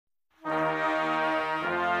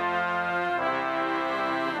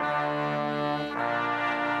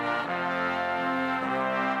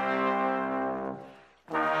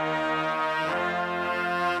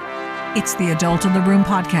It's the Adult in the Room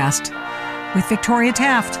podcast with Victoria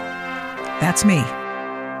Taft. That's me.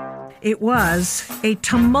 It was a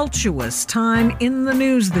tumultuous time in the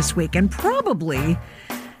news this week, and probably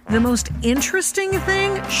the most interesting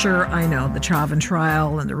thing, sure, I know, the Chauvin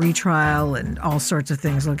trial and the retrial and all sorts of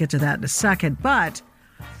things. I'll get to that in a second. But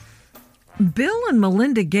Bill and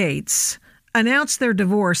Melinda Gates announced their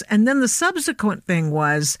divorce, and then the subsequent thing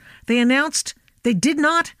was they announced they did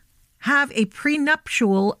not have a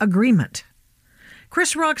prenuptial agreement.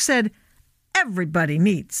 Chris Rock said, everybody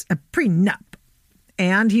needs a prenup.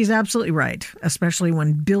 And he's absolutely right, especially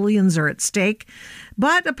when billions are at stake.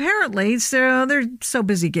 But apparently, they're so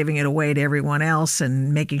busy giving it away to everyone else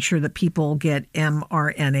and making sure that people get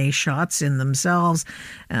mRNA shots in themselves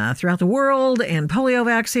throughout the world and polio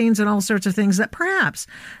vaccines and all sorts of things that perhaps,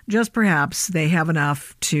 just perhaps, they have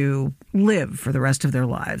enough to live for the rest of their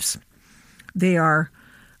lives. They are,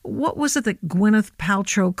 what was it that Gwyneth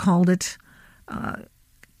Paltrow called it?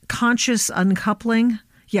 Conscious uncoupling?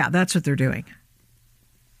 Yeah, that's what they're doing.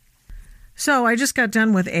 So I just got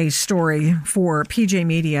done with a story for PJ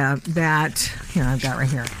Media that, here, I've got right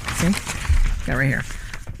here. See? Got right here.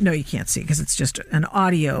 No, you can't see because it's just an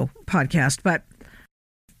audio podcast. But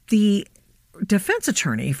the defense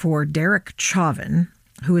attorney for Derek Chauvin,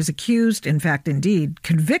 who is accused, in fact, indeed,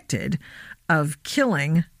 convicted of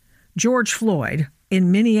killing George Floyd in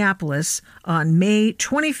Minneapolis on May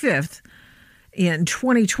 25th in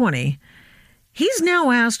 2020, he's now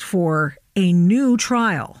asked for a new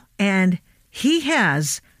trial. And he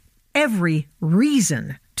has every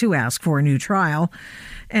reason to ask for a new trial.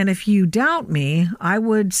 And if you doubt me, I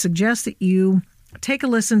would suggest that you take a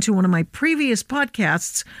listen to one of my previous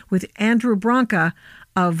podcasts with Andrew Branca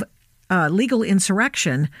of Legal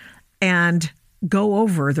Insurrection and go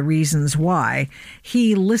over the reasons why.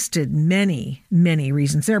 He listed many, many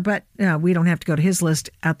reasons there, but we don't have to go to his list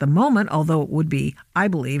at the moment, although it would be, I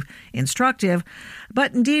believe, instructive.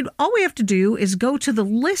 But indeed, all we have to do is go to the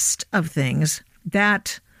list of things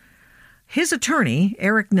that his attorney,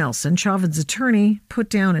 Eric Nelson, Chauvin's attorney, put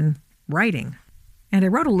down in writing. And I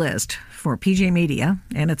wrote a list for PJ Media,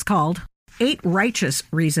 and it's called 8 Righteous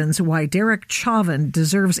Reasons Why Derek Chauvin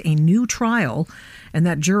Deserves a New Trial, and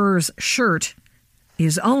that juror's shirt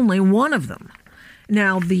is only one of them.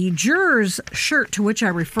 Now, the juror's shirt to which I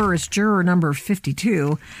refer is juror number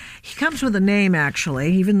 52. He comes with a name,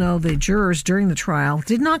 actually, even though the jurors during the trial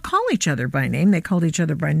did not call each other by name. They called each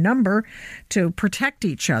other by number to protect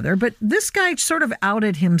each other. But this guy sort of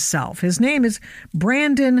outed himself. His name is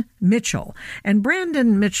Brandon Mitchell. And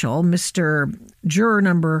Brandon Mitchell, Mr. Juror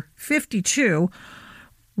number 52,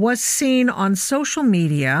 was seen on social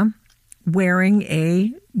media wearing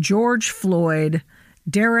a George Floyd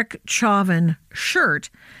Derek Chauvin shirt,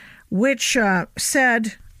 which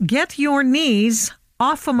said, "Get your knees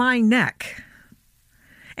off of my neck."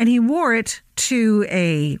 And he wore it to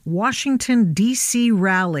a Washington, D.C.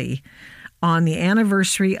 rally on the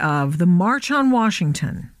anniversary of the March on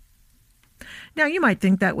Washington. Now, you might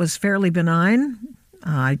think that was fairly benign.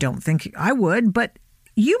 I don't think I would, but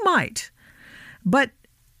you might. But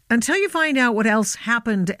until you find out what else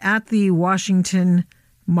happened at the Washington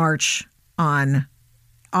March on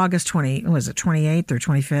August 28th or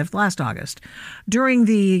 25th? Last August, during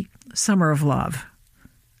the Summer of Love,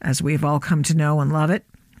 as we've all come to know and love it,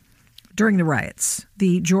 during the riots,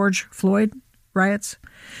 the George Floyd riots.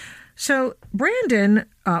 So Brandon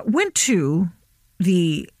went to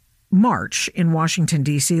the march in Washington,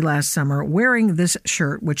 D.C. last summer wearing this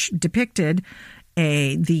shirt, which depicted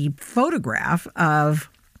the photograph of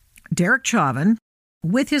Derek Chauvin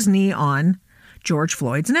with his knee on George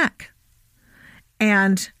Floyd's neck.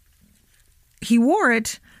 And he wore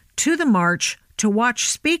it to the march to watch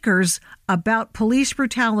speakers about police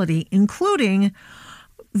brutality, including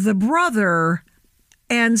the brother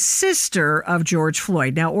and sister of George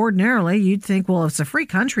Floyd. Now, ordinarily, you'd think, well, it's a free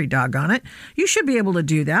country, doggone it. You should be able to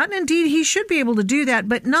do that. And indeed, he should be able to do that,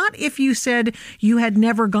 but not if you said you had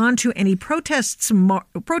never gone to any protest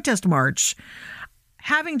march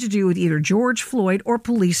having to do with either George Floyd or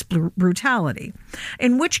police brutality,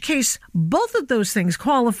 in which case both of those things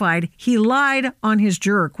qualified. He lied on his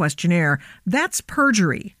juror questionnaire. That's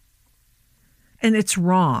perjury. And it's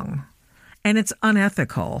wrong. And it's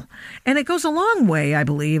unethical. And it goes a long way, I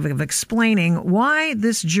believe, of explaining why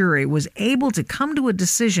this jury was able to come to a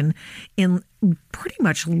decision in pretty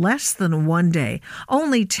much less than one day.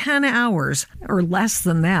 Only 10 hours or less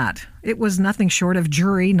than that. It was nothing short of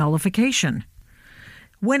jury nullification.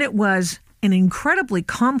 When it was an incredibly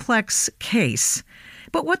complex case.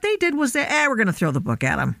 But what they did was we're going to throw the book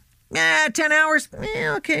at him. 10 hours?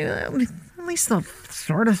 Okay, at least they'll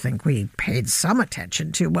sort of think we paid some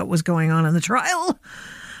attention to what was going on in the trial.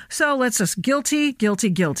 So let's just guilty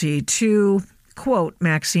to, quote,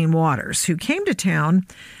 Maxine Waters, who came to town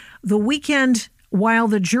the weekend while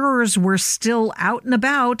the jurors were still out and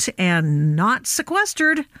about and not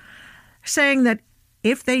sequestered, saying that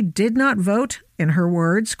if they did not vote, in her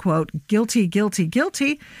words, quote,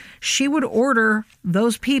 guilty, she would order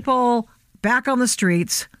those people back on the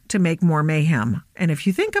streets to make more mayhem. And if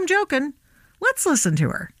you think I'm joking, let's listen to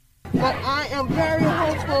her. But I am very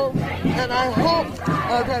hopeful, and I hope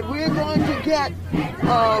that we're going to get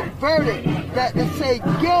a verdict that will say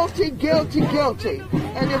guilty.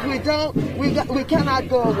 And if we don't, we cannot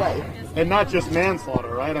go away. And not just manslaughter,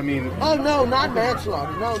 right? I mean... Oh, no, not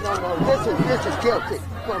manslaughter. No. This is guilty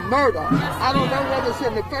for murder. I don't know whether it's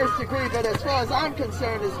in the first degree, but as far as I'm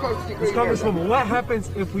concerned, it's first degree murder. Congresswoman, what happens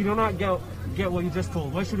if we do not get what you just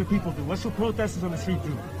told? What should the people do? What should protesters on the street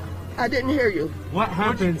do? I didn't hear you. What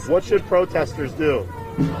happens? What should protesters do?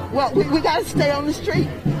 Well, we got to stay on the street,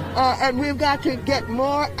 and we've got to get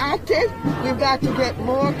more active. We've got to get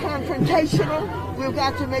more confrontational. We've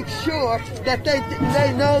got to make sure that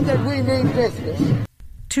they know that we mean business.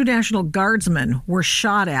 2 National Guardsmen were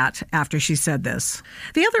shot at after she said this.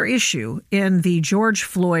 The other issue in the George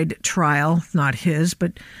Floyd trial, not his,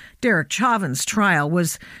 but Derek Chauvin's trial,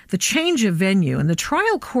 was the change of venue. And the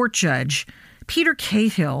trial court judge, Peter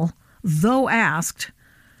Cahill, though asked,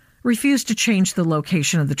 refused to change the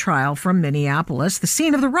location of the trial from Minneapolis, the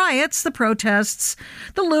scene of the riots, the protests,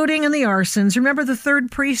 the looting, and the arsons. Remember the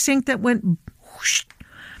 3rd precinct that went whoosh,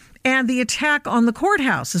 and the attack on the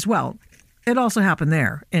courthouse as well. It also happened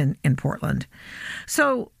there in Portland.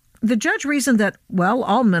 So the judge reasoned that, well,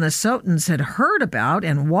 all Minnesotans had heard about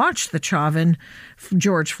and watched the Chauvin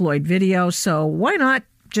George Floyd video, so why not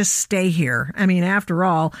just stay here? I mean, after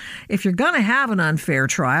all, if you're going to have an unfair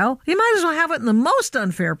trial, you might as well have it in the most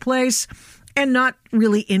unfair place and not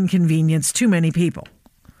really inconvenience too many people.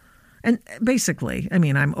 And basically, I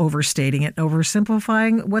mean, I'm overstating it,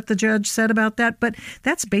 oversimplifying what the judge said about that, but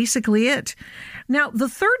that's basically it. Now, the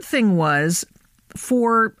third thing was,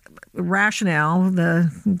 for rationale, the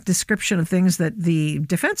description of things that the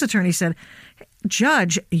defense attorney said,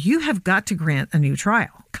 Judge, you have got to grant a new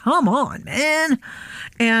trial. Come on, man.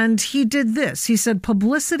 And he did this. He said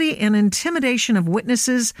publicity and intimidation of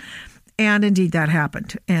witnesses. And indeed, that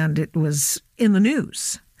happened. And it was in the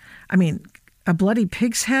news. I mean, a bloody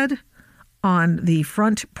pig's head on the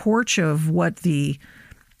front porch of what the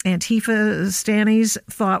Antifa stannies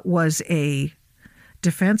thought was a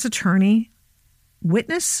defense attorney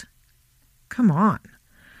witness? Come on.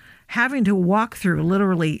 Having to walk through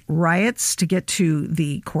literally riots to get to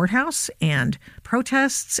the courthouse and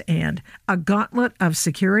protests and a gauntlet of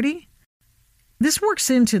security. This works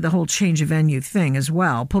into the whole change of venue thing as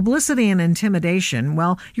well. Publicity and intimidation,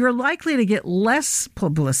 well, you're likely to get less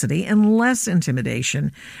publicity and less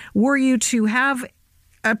intimidation were you to have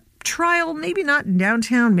a trial, maybe not in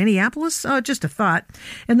downtown Minneapolis, just a thought.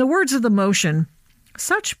 In the words of the motion,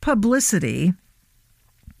 such publicity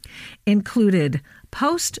included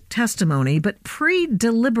post-testimony but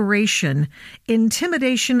pre-deliberation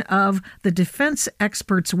intimidation of the defense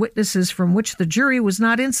experts' witnesses from which the jury was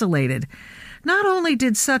not insulated. Not only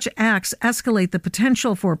did such acts escalate the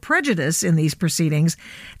potential for prejudice in these proceedings,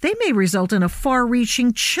 they may result in a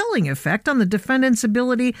far-reaching chilling effect on the defendant's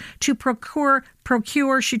ability to procure,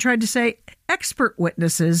 she tried to say, expert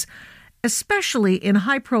witnesses, especially in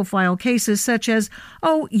high-profile cases such as,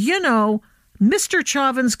 Mr.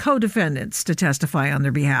 Chauvin's co-defendants to testify on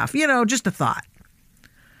their behalf. Just a thought.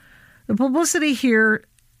 The publicity here,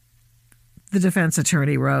 the defense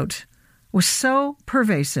attorney wrote, was so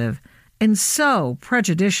pervasive and so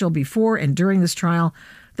prejudicial before and during this trial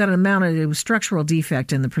that it amounted to a structural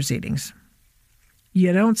defect in the proceedings.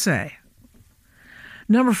 You don't say.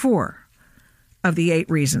 Number 4 of the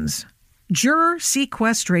 8 reasons, juror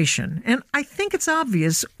sequestration. And I think it's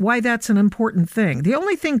obvious why that's an important thing. The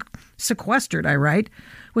only thing sequestered, I write,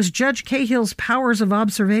 was Judge Cahill's powers of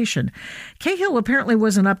observation. Cahill apparently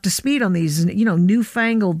wasn't up to speed on these,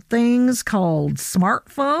 newfangled things called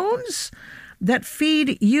smartphones that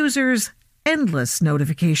feed users endless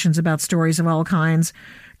notifications about stories of all kinds.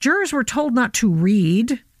 Jurors were told not to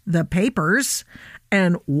read the papers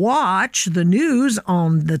and watch the news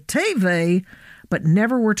on the TV, but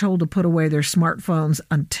never were told to put away their smartphones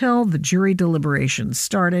until the jury deliberations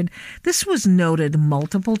started. This was noted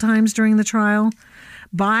multiple times during the trial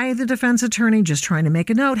by the defense attorney, just trying to make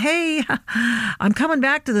a note. Hey, I'm coming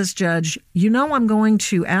back to this, Judge. I'm going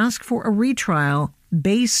to ask for a retrial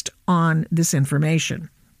based on this information.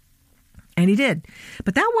 And he did.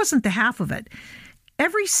 But that wasn't the half of it.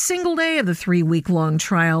 Every single day of the 3-week-long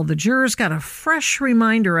trial, the jurors got a fresh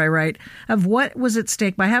reminder, I write, of what was at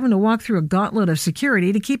stake by having to walk through a gauntlet of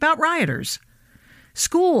security to keep out rioters.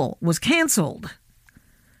 School was canceled.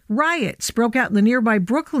 Riots broke out in the nearby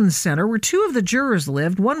Brooklyn Center, where 2 of the jurors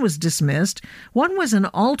lived. One was dismissed. One was an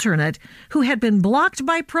alternate who had been blocked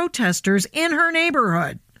by protesters in her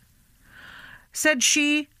neighborhood. Said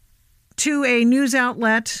she to a news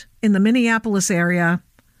outlet in the Minneapolis area,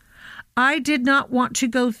 "I did not want to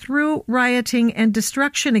go through rioting and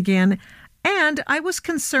destruction again, and I was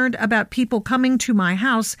concerned about people coming to my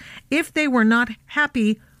house if they were not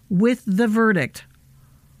happy with the verdict."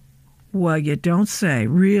 Well, you don't say,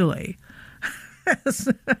 really.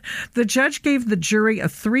 The judge gave the jury a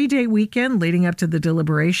 3-day weekend leading up to the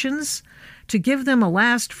deliberations to give them a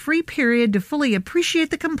last free period to fully appreciate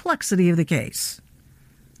the complexity of the case.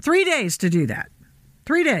 3 days to do that.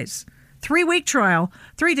 3 days. 3-week trial,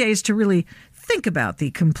 3 days to really think about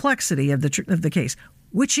the complexity of the case,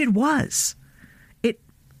 which it was.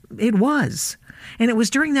 It was. And it was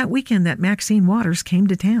during that weekend that Maxine Waters came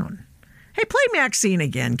to town. Hey, play Maxine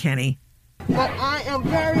again, Kenny. But I am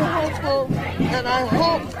very hopeful, and I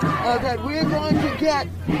hope that we're going to get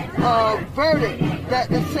a verdict that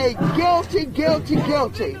will say guilty, guilty,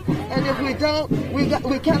 guilty. And if we don't,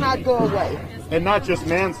 we cannot go away. And not just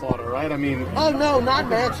manslaughter, right? I mean... Oh, no, not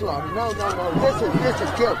manslaughter. No. This is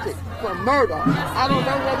guilty for murder. I don't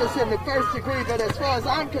know whether it's in the first degree, but as far as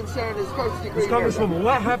I'm concerned, it's first degree murder. Congresswoman,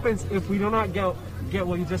 what happens if we do not get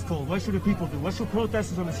what you just told? What should the people do? What should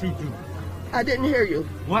protesters on the street do? I didn't hear you.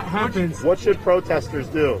 What happens? What should protesters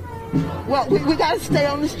do? Well, we got to stay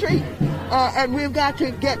on the street. And we've got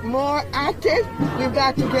to get more active. We've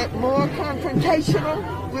got to get more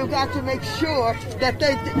confrontational. We've got to make sure that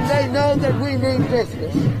they know that we mean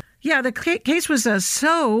business. Yeah, the case was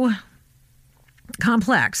so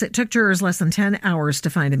complex. It took jurors less than 10 hours to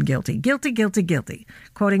find him guilty. Guilty, guilty, guilty.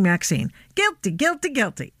 Quoting Maxine. Guilty, guilty,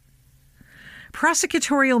 guilty.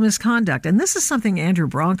 Prosecutorial misconduct. And this is something Andrew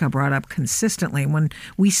Branca brought up consistently when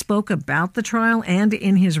we spoke about the trial and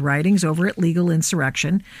in his writings over at Legal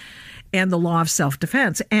Insurrection and the Law of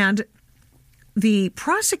Self-Defense. And the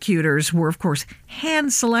prosecutors were, of course,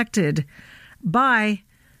 hand-selected by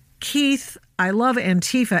Keith, I love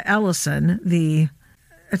Antifa Ellison, the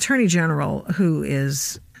Attorney General, who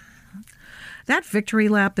is... That victory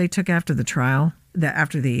lap they took after the trial,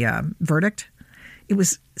 after the verdict, it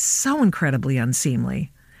was so incredibly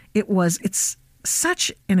unseemly. It's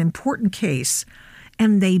such an important case,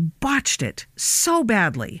 and they botched it so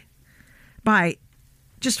badly by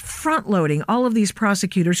just front-loading all of these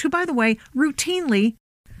prosecutors who, by the way, routinely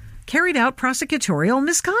carried out prosecutorial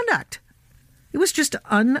misconduct. It was just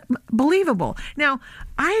unbelievable. Now,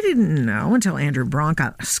 I didn't know until Andrew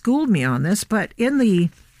Branca schooled me on this, but in the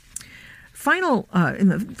in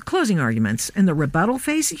the closing arguments, in the rebuttal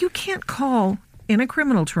phase, you can't call... in a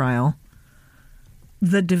criminal trial,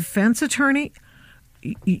 the defense attorney,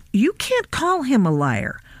 you can't call him a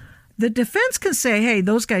liar. The defense can say, hey,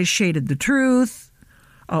 those guys shaded the truth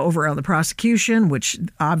over on the prosecution, which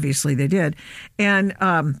obviously they did. And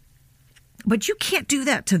but you can't do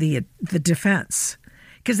that to the defense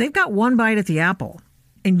because they've got one bite at the apple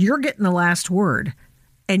and you're getting the last word.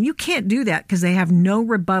 And you can't do that because they have no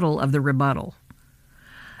rebuttal of the rebuttal.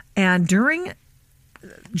 And during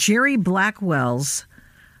Jerry Blackwell's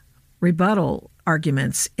rebuttal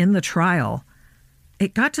arguments in the trial,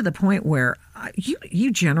 it got to the point where you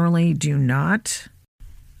generally do not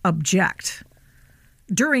object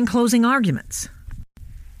during closing arguments.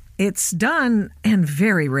 It's done, and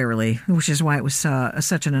very rarely, which is why it was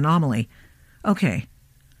such an anomaly. Okay,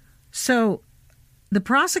 so the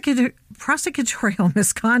prosecutorial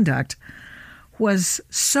misconduct was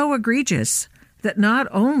so egregious that not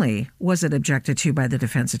only was it objected to by the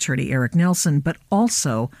defense attorney, Eric Nelson, but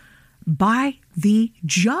also by the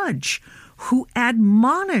judge who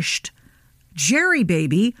admonished Jerry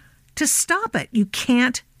Baby to stop it. You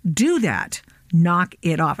can't do that. Knock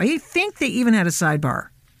it off. I think they even had a sidebar.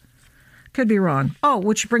 Could be wrong. Oh,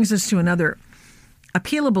 which brings us to another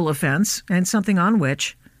appealable offense and something on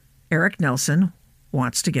which Eric Nelson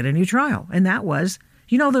wants to get a new trial. And that was,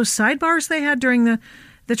 those sidebars they had during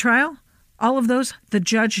the trial? All of those, the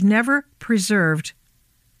judge never preserved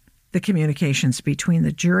the communications between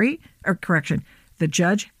the the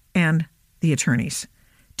judge and the attorneys.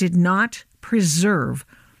 Did not preserve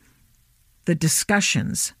the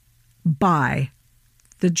discussions by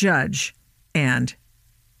the judge and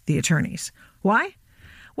the attorneys. Why?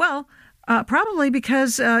 Well, probably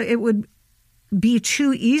because it would be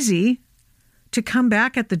too easy to come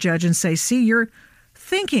back at the judge and say, see, you're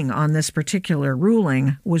thinking on this particular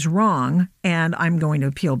ruling was wrong, and I'm going to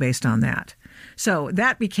appeal based on that. So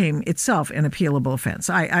that became itself an appealable offense.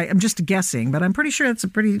 I'm just guessing, but I'm pretty sure that's a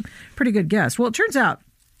pretty good guess. Well, it turns out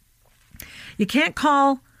you can't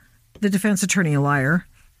call the defense attorney a liar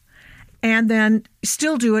and then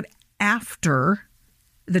still do it after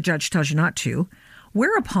the judge tells you not to,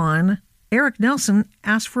 whereupon Eric Nelson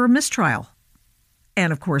asked for a mistrial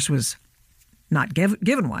and, of course, was not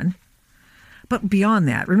given one. But beyond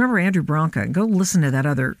that, remember Andrew Branca, go listen to that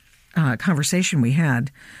other conversation we had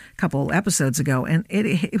a couple episodes ago, and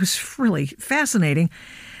it was really fascinating.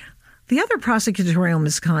 The other prosecutorial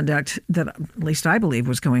misconduct that at least I believe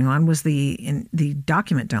was going on was the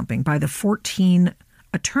document dumping by the 14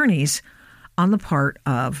 attorneys on the part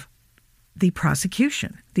of the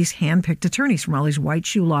prosecution, these handpicked attorneys from all these white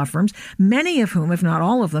shoe law firms, many of whom, if not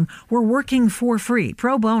all of them, were working for free,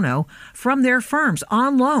 pro bono, from their firms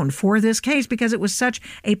on loan for this case because it was such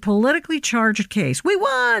a politically charged case. We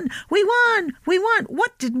won! We won! We won!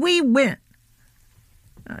 What did we win?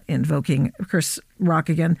 Invoking Chris Rock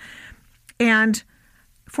again. And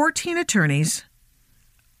 14 attorneys,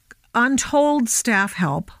 untold staff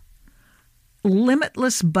help,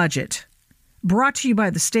 limitless budget, brought to you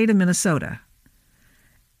by the state of Minnesota.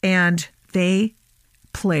 And they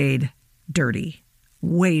played dirty,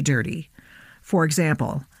 way dirty. For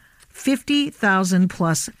example, 50,000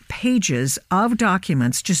 plus pages of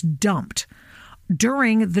documents just dumped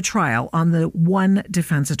during the trial on the one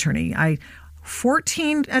defense attorney.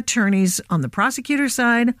 14 attorneys on the prosecutor's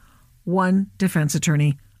side, one defense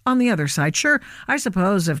attorney on the other side. Sure, I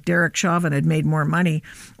suppose if Derek Chauvin had made more money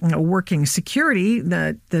working security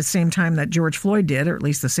the same time that George Floyd did, or at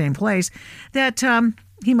least the same place, that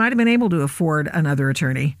he might have been able to afford another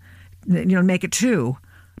attorney, make it two,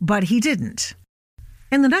 but he didn't.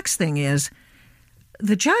 And the next thing is,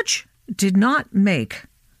 the judge did not make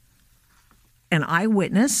an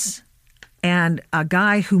eyewitness and a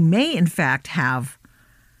guy who may in fact have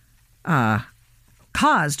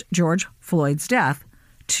caused George Floyd's death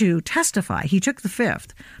to testify. He took the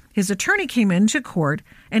fifth. His attorney came into court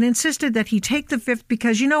and insisted that he take the fifth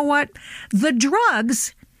because, you know what? The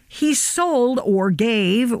drugs he sold or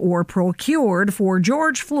gave or procured for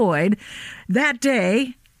George Floyd that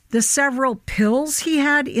day, the several pills he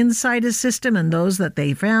had inside his system and those that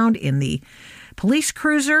they found in the police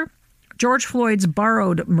cruiser, George Floyd's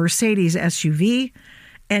borrowed Mercedes SUV,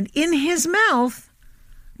 and in his mouth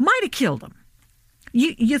might have killed him.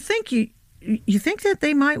 You think that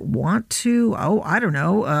they might want to,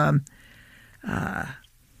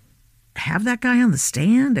 have that guy on the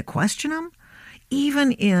stand to question him?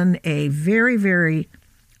 Even in a very, very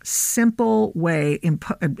simple way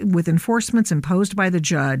with enforcements imposed by the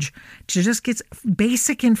judge to just get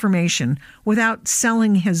basic information without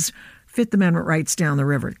selling his Fifth Amendment rights down the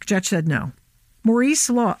river. The judge said no. Maurice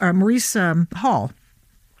Hall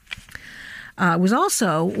was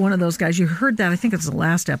also one of those guys. You heard that, I think it was the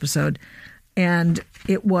last episode. And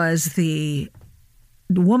it was the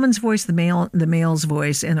woman's voice, the male's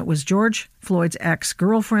voice, and it was George Floyd's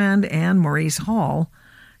ex-girlfriend and Maurice Hall,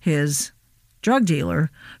 his drug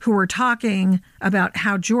dealer, who were talking about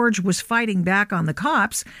how George was fighting back on the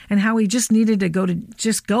cops and how he just needed to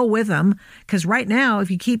go with them because right now,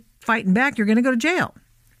 if you keep fighting back, you're going to go to jail.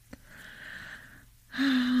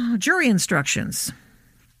 Jury instructions.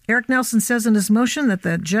 Eric Nelson says in his motion that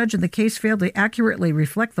the judge in the case failed to accurately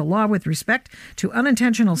reflect the law with respect to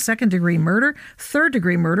unintentional second-degree murder,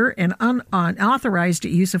 third-degree murder, and unauthorized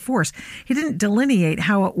use of force. He didn't delineate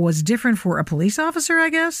how it was different for a police officer, I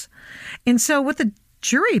guess. And so what the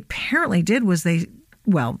jury apparently did was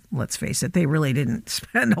let's face it, they really didn't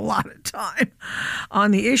spend a lot of time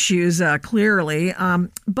on the issues, clearly.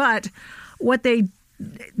 But what they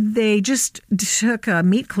just took a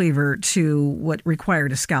meat cleaver to what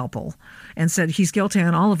required a scalpel and said he's guilty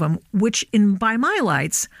on all of them, which by my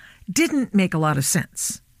lights didn't make a lot of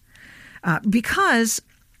sense. Because,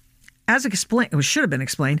 as explained, it should have been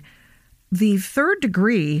explained, the third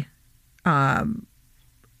degree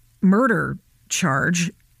murder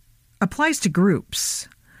charge applies to groups.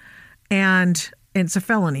 And it's a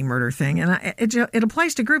felony murder thing, and it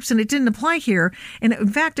applies to groups, and it didn't apply here. And in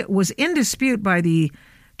fact, it was in dispute by the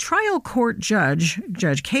trial court judge,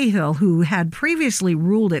 Judge Cahill, who had previously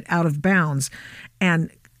ruled it out of bounds,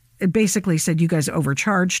 and it basically said you guys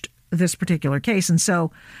overcharged this particular case. And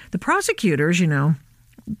so the prosecutors,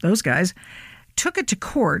 those guys, took it to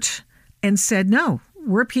court and said, no,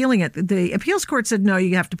 we're appealing it. The appeals court said, no,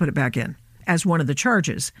 you have to put it back in as one of the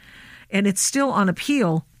charges. And it's still on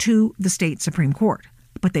appeal to the state Supreme Court.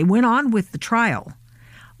 But they went on with the trial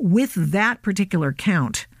with that particular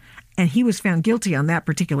count and he was found guilty on that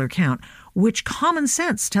particular count, which common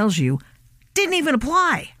sense tells you didn't even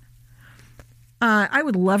apply. I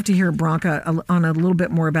would love to hear Branca on a little bit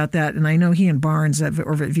more about that, and I know he and Barnes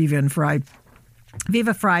over at Viva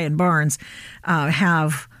Fry and Barnes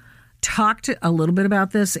have talked a little bit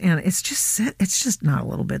about this, and it's just not a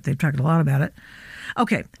little bit. They've talked a lot about it.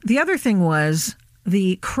 Okay, the other thing was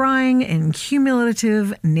the crying and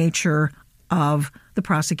cumulative nature of the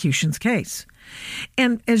prosecution's case.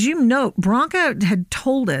 And as you note, Branca had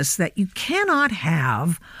told us that you cannot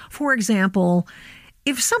have, for example,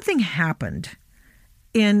 if something happened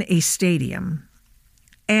in a stadium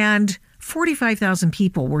and 45,000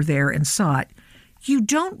 people were there and saw it, you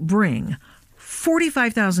don't bring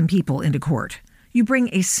 45,000 people into court. You bring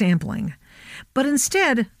a sampling. But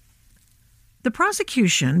instead, the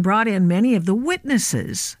prosecution brought in many of the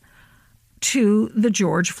witnesses to the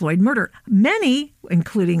George Floyd murder. Many,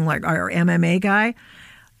 including like our MMA guy,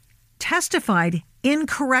 testified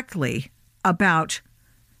incorrectly about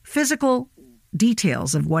physical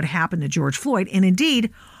details of what happened to George Floyd. And indeed,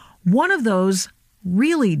 one of those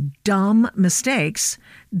really dumb mistakes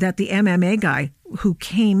that the MMA guy who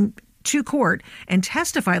came to court and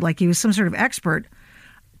testified like he was some sort of expert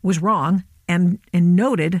was wrong and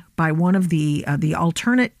noted by one of the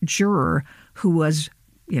alternate juror who was,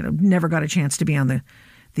 never got a chance to be on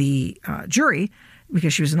the jury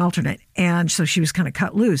because she was an alternate. And so she was kind of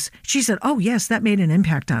cut loose. She said, "Oh, yes, that made an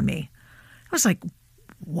impact on me." I was like,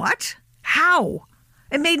 what? How?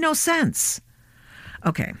 It made no sense.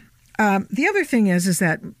 Okay. The other thing is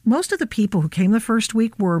that most of the people who came the first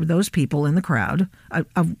week were those people in the crowd,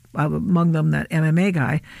 among them that MMA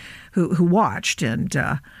guy who watched and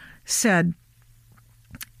said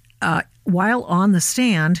while on the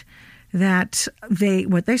stand that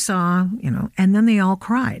what they saw, and then they all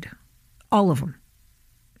cried, all of them.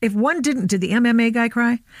 If one didn't, did the MMA guy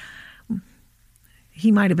cry?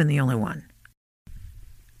 He might have been the only one.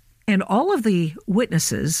 And all of the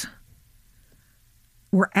witnesses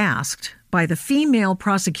were asked by the female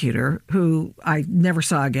prosecutor, who I never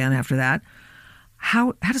saw again after that,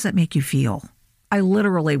 how does that make you feel? I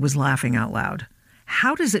literally was laughing out loud.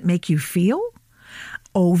 How does it make you feel?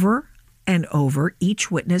 Over and over,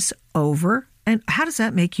 each witness over. And how does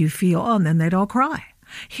that make you feel? Oh, and then they'd all cry.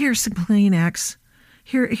 Here's some Kleenex.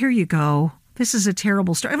 Here you go. This is a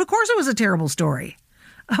terrible story. And of course it was a terrible story.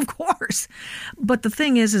 Of course. But the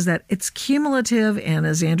thing is that it's cumulative. And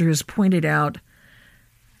as Andrew has pointed out,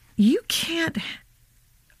 you can't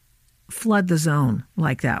flood the zone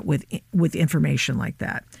like that with information like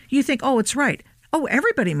that. You think, oh, it's right. Oh,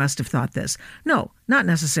 everybody must have thought this. No, not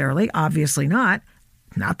necessarily. Obviously not.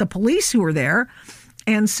 Not the police who were there.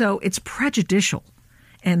 And so it's prejudicial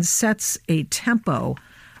and sets a tempo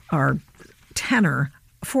or tenor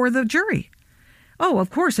for the jury. Oh, of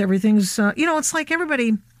course, everything's, it's like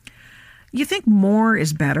everybody, you think more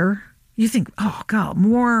is better. You think, oh, God,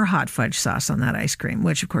 more hot fudge sauce on that ice cream,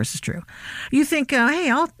 which, of course, is true. You think,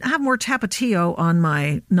 hey, I'll have more Tapatio on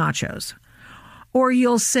my nachos. Or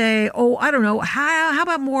you'll say, oh, I don't know, how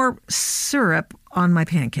about more syrup on my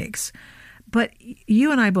pancakes? But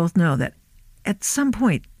you and I both know that at some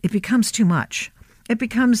point it becomes too much. It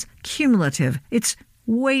becomes cumulative. It's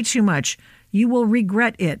way too much. You will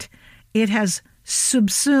regret it. It has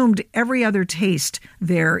subsumed every other taste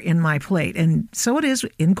there in my plate. And so it is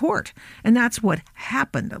in court. And that's what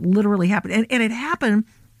happened, literally happened. And it happened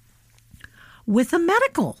with the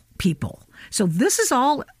medical people. So this is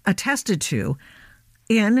all attested to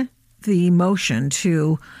in the motion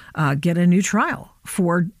to get a new trial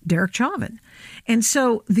for Derek Chauvin. And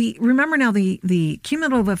so remember now the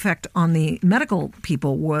cumulative effect on the medical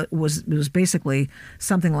people was basically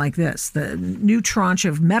something like this. The new tranche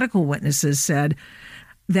of medical witnesses said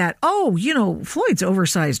that, Floyd's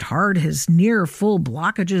oversized heart, his near full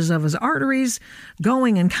blockages of his arteries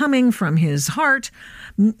going and coming from his heart,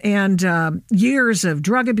 and years of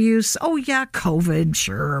drug abuse. Oh, yeah, COVID,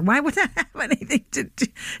 sure. Why would that have anything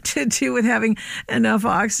to do with having enough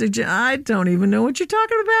oxygen? I don't even know what you're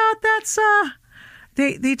talking about. That's,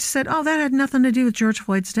 they said, oh, that had nothing to do with George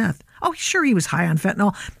Floyd's death. Oh, sure, he was high on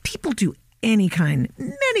fentanyl. People do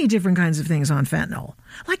many different kinds of things on fentanyl,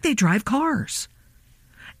 like they drive cars.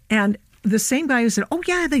 And the same guy who said, oh,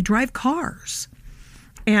 yeah, they drive cars.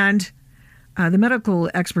 And the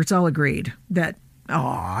medical experts all agreed that,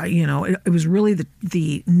 it was really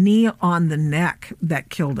the knee on the neck that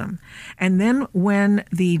killed him. And then when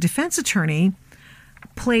the defense attorney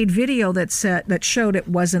played video that showed it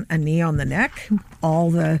wasn't a knee on the neck.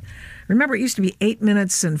 Remember, it used to be 8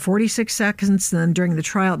 minutes and 46 seconds. And then during the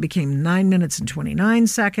trial, it became 9 minutes and 29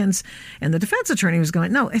 seconds. And the defense attorney was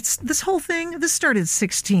going, no, it's this whole thing. This started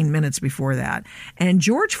 16 minutes before that. And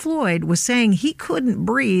George Floyd was saying he couldn't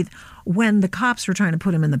breathe when the cops were trying to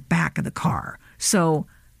put him in the back of the car. So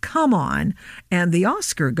come on. And the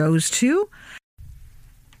Oscar goes to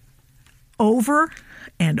over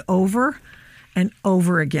and over and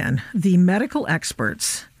over again. The medical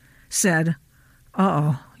experts said,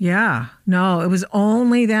 yeah, no, it was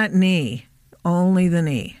only that knee, only the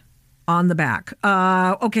knee on the back.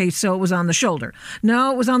 Okay, so it was on the shoulder.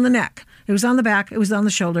 No, it was on the neck. It was on the back. It was on the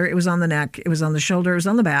shoulder. It was on the neck. It was on the shoulder. It was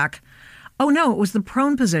on the back. Oh, no, it was the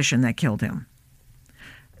prone position that killed him.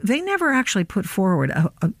 They never actually put forward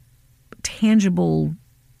a tangible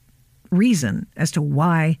reason as to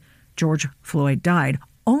why George Floyd died,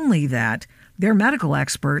 only that their medical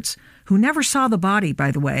experts, who never saw the body,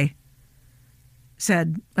 by the way,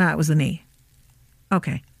 said it was the knee.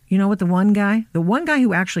 Okay, you know what, the one guy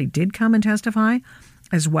who actually did come and testify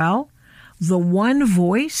as well, the one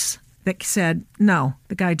voice that said, no,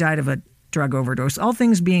 the guy died of a drug overdose, all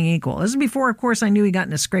things being equal. This is before, of course, I knew he got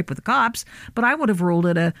in a scrape with the cops, but I would have ruled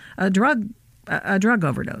it a drug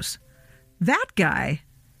overdose. That guy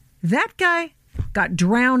got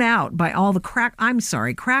drowned out by all the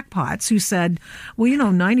crackpots who said, well,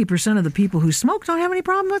 90% of the people who smoke don't have any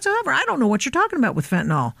problem whatsoever. I don't know what you're talking about with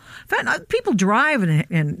fentanyl. People drive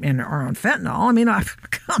and are on fentanyl. I mean,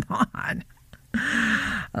 come on.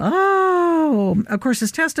 Oh, of course,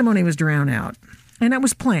 his testimony was drowned out, and it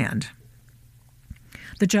was planned.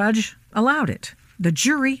 The judge allowed it. The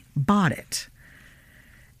jury bought it.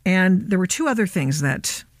 And there were two other things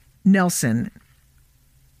that Nelson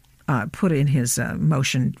put in his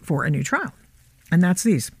motion for a new trial. And that's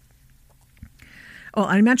these. Well,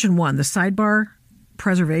 I mentioned one, the sidebar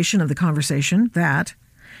preservation of the conversation, that,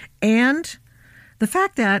 and the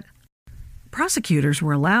fact that prosecutors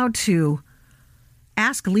were allowed to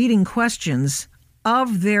ask leading questions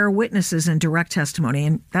of their witnesses in direct testimony.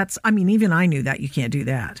 And even I knew that you can't do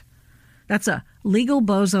that. That's a legal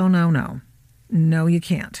bozo no. No, you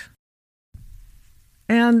can't.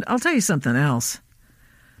 And I'll tell you something else.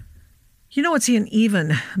 It's an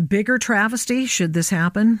even bigger travesty should this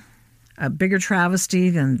happen, a bigger travesty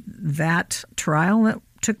than that trial that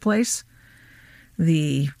took place,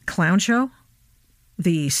 the clown show,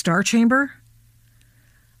 the Star Chamber,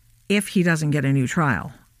 if he doesn't get a new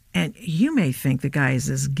trial. And you may think the guy is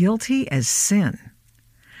as guilty as sin.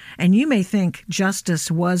 And you may think justice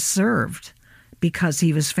was served because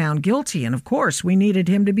he was found guilty. And of course, we needed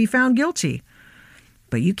him to be found guilty.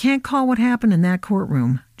 But you can't call what happened in that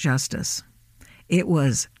courtroom justice. It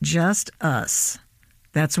was just us.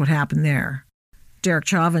 That's what happened there. Derek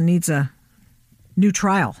Chauvin needs a new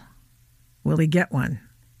trial. Will he get one?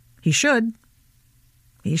 He should.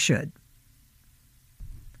 He should.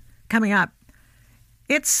 Coming up,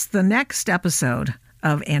 it's the next episode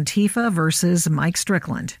of Antifa versus Mike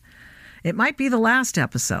Strickland. It might be the last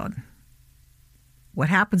episode. What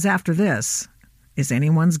happens after this is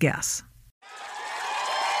anyone's guess.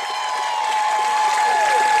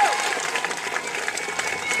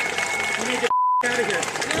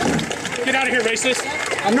 Get out of here, racist.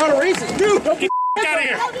 I'm not a racist, dude. Get out of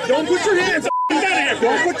here. Don't put your hands on me. Get out of here.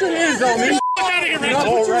 Don't put your hands on me. Get out of here, Do not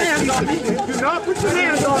put your hands on me. Do not put your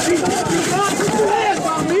hands on me. Do not put your hands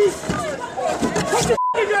on me. Put your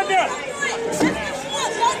gun down.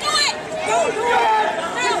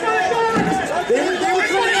 They were trying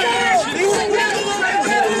to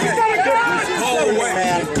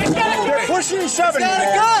They're pushing and shoving me,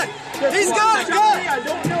 man. He's got a gun. I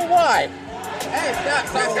don't know why. Hey,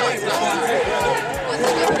 stop.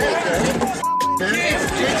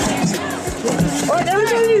 All right,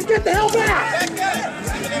 everybody needs to get the hell back.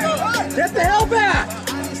 Get the hell back.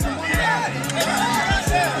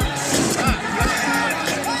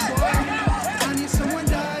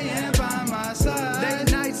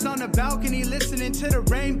 Balcony listening to the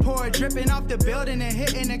rain pour, dripping off the building and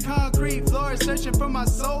hitting the concrete floor, searching for my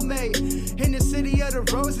soulmate in the city of the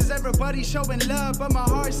roses. Everybody showing love, but my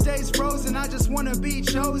heart stays frozen. I just want to be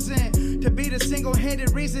chosen to be the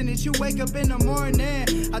single-handed reason that you wake up in the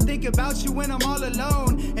morning. I think about you when I'm all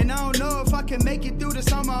alone, and I don't know if I can make it through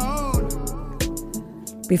this on my own.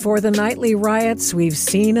 Before the nightly riots we've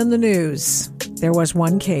seen in the news, there was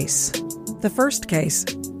one case. The first case,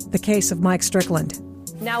 the case of Mike Strickland.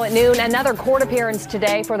 Now at noon, another court appearance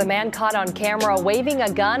today for the man caught on camera waving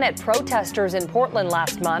a gun at protesters in Portland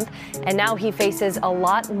last month. And now he faces a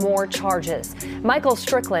lot more charges. Michael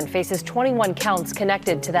Strickland faces 21 counts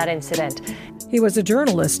connected to that incident. He was a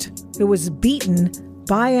journalist who was beaten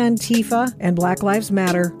by Antifa and Black Lives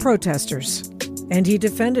Matter protesters. And he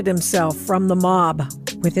defended himself from the mob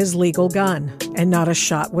with his legal gun, and not a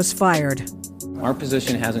shot was fired. Our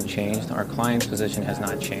position hasn't changed. Our client's position has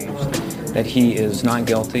not changed. That he is not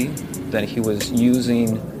guilty, that he was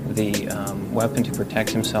using the weapon to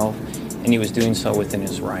protect himself, and he was doing so within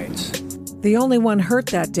his rights. The only one hurt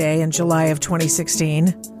that day in July of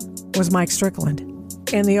 2016 was Mike Strickland.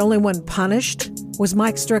 And the only one punished was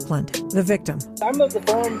Mike Strickland, the victim. I'm of the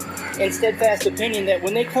firm and steadfast opinion that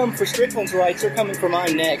when they come for Strickland's rights, they're coming for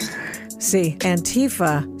mine next. See,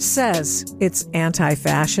 Antifa says it's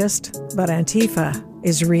anti-fascist, but Antifa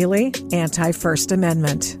is really anti-First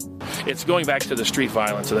Amendment. It's going back to the street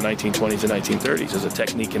violence of the 1920s and 1930s as a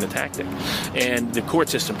technique and a tactic. And the court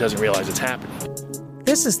system doesn't realize it's happening.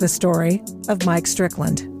 This is the story of Mike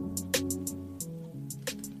Strickland.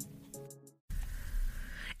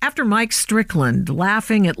 After Mike Strickland,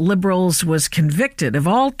 laughing at liberals, was convicted of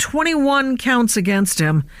all 21 counts against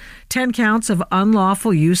him, 10 counts of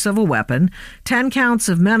unlawful use of a weapon, 10 counts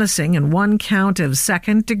of menacing, and 1 count of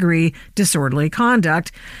second-degree disorderly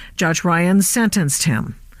conduct, Judge Ryan sentenced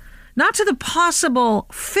him. Not to the possible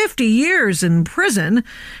 50 years in prison,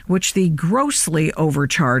 which the grossly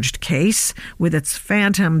overcharged case with its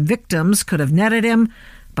phantom victims could have netted him,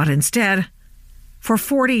 but instead for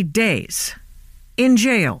 40 days in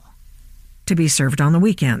jail to be served on the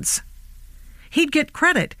weekends. He'd get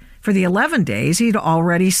credit for the 11 days he'd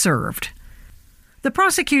already served. The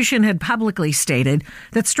prosecution had publicly stated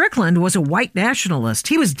that Strickland was a white nationalist.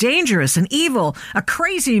 He was dangerous and evil, a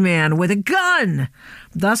crazy man with a gun,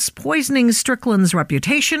 thus poisoning Strickland's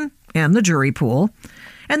reputation and the jury pool.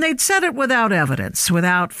 And they'd said it without evidence,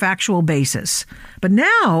 without factual basis. But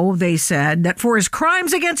now they said that for his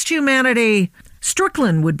crimes against humanity,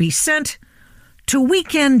 Strickland would be sent to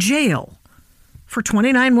weekend jail for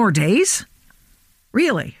 29 more days?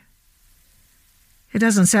 Really? It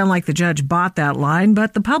doesn't sound like the judge bought that line,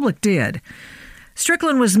 but the public did.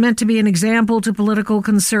 Strickland was meant to be an example to political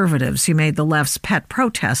conservatives who made the left's pet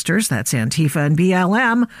protesters, that's Antifa and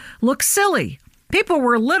BLM, look silly. People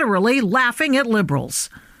were literally laughing at liberals.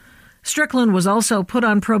 Strickland was also put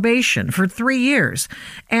on probation for 3 years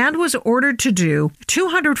and was ordered to do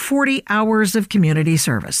 240 hours of community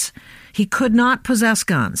service. He could not possess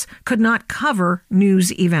guns, could not cover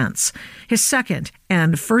news events. His Second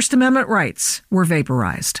and First Amendment rights were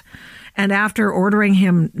vaporized. And after ordering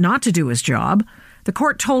him not to do his job, the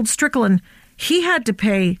court told Strickland he had to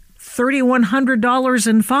pay $3,100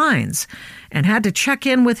 in fines and had to check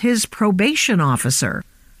in with his probation officer.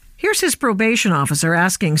 Here's his probation officer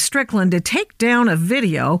asking Strickland to take down a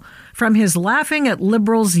video from his Laughing at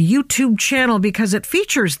Liberals YouTube channel because it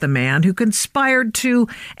features the man who conspired to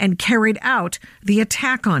and carried out the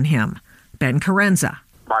attack on him, Ben Carenza.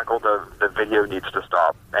 Michael, the video needs to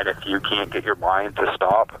stop. And if you can't get your mind to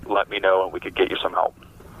stop, let me know and we could get you some help.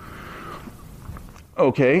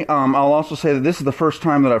 Okay. I'll also say that this is the first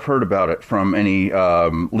time that I've heard about it from any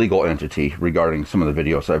legal entity regarding some of the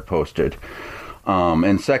videos I've posted.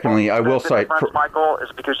 And secondly, I will cite... The difference, Michael, is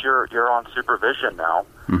because you're on supervision now,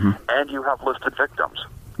 and you have listed victims.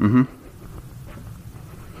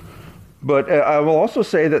 But I will also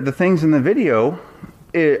say that the things in the video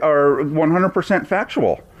are 100%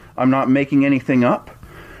 factual. I'm not making anything up.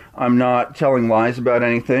 I'm not telling lies about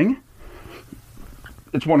anything.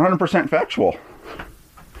 It's 100% factual.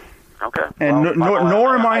 Okay. And well,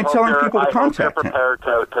 nor am I telling people to contact him. I hope you're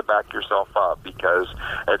prepared to back yourself up because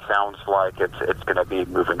it sounds like it's going to be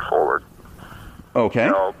moving forward. Okay.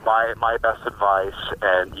 So my best advice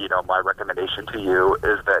and my recommendation to you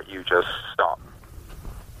is that you just stop.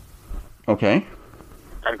 Okay.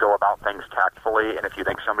 And go about things tactfully. And if you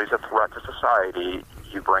think somebody's a threat to society,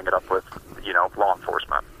 you bring it up with law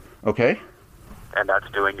enforcement. Okay. And that's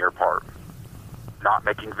doing your part. Not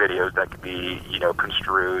making videos that could be,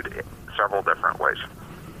 construed several different ways.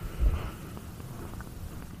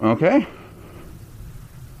 Okay.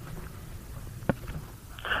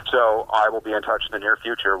 So I will be in touch in the near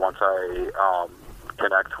future once I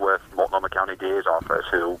connect with Multnomah County DA's office,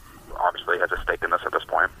 who obviously has a stake in this at this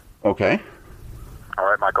point. Okay. All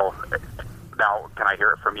right, Michael. Now, can I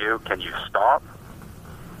hear it from you? Can you stop?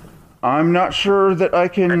 I'm not sure that I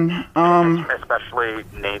can... Especially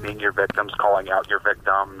naming your victims, calling out your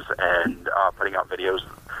victims, and putting out videos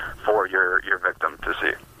for your victim to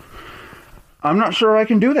see. I'm not sure I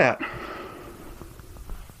can do that.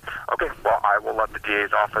 Okay, well, I will let the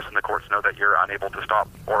DA's office and the courts know that you're unable to stop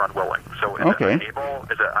or unwilling. So is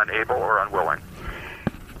it unable or unwilling?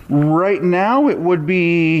 Right now, it would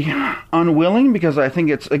be unwilling because I think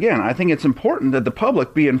it's important that the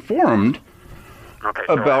public be informed Okay,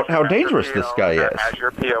 about how dangerous this guy is. As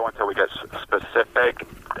your PO, until we get specific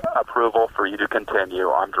approval for you to continue,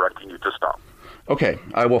 I'm directing you to stop. Okay,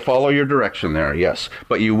 I will follow your direction there, yes.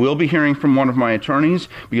 But you will be hearing from one of my attorneys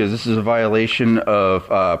because this is a violation of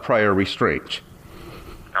prior restraint.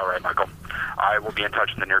 All right, Michael. I will be in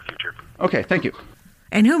touch in the near future. Okay, thank you.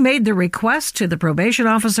 And who made the request to the probation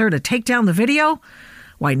officer to take down the video?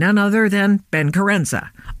 Why, none other than Ben Carenza,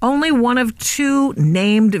 only one of 2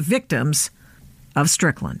 named victims of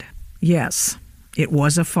Strickland. Yes, it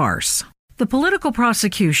was a farce. The political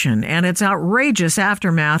prosecution and its outrageous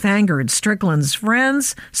aftermath angered Strickland's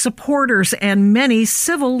friends, supporters, and many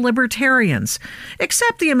civil libertarians,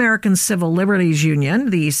 except the American Civil Liberties Union,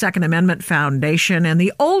 the Second Amendment Foundation, and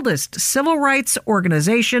the oldest civil rights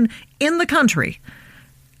organization in the country,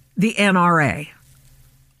 the NRA.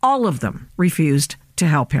 All of them refused to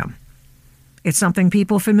help him. It's something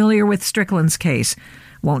people familiar with Strickland's case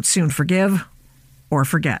won't soon forgive or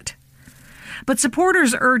forget. But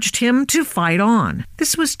supporters urged him to fight on.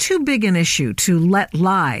 This was too big an issue to let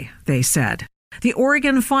lie, they said. The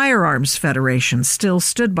Oregon Firearms Federation still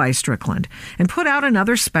stood by Strickland and put out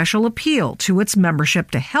another special appeal to its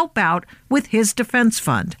membership to help out with his defense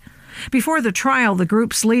fund. Before the trial, the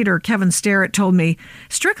group's leader, Kevin Sterrett, told me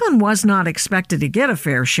Strickland was not expected to get a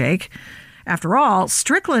fair shake. After all,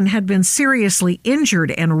 Strickland had been seriously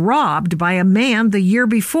injured and robbed by a man the year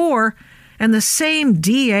before, and the same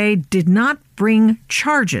DA did not bring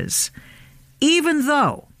charges, even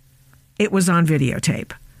though it was on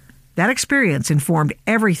videotape. That experience informed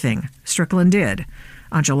everything Strickland did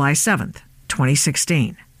on July 7th,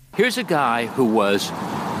 2016. Here's a guy who was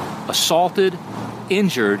assaulted,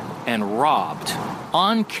 injured, and robbed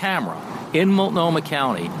on camera in Multnomah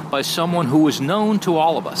County by someone who was known to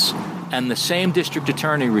all of us. And the same district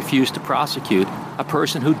attorney refused to prosecute a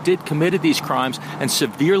person who committed these crimes and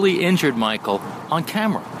severely injured Michael on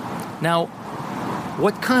camera. Now,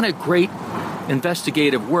 what kind of great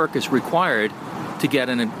investigative work is required to get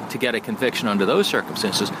a conviction under those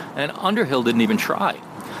circumstances? And Underhill didn't even try.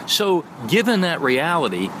 So, given that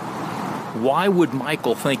reality, why would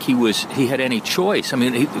Michael think he had any choice? I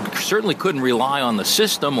mean, he certainly couldn't rely on the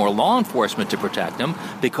system or law enforcement to protect him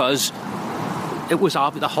because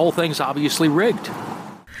the whole thing's obviously rigged.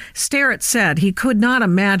 Sterrett said he could not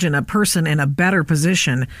imagine a person in a better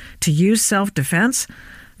position to use self-defense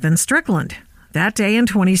than Strickland that day in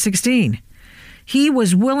 2016. He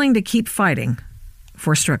was willing to keep fighting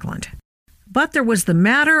for Strickland. But there was the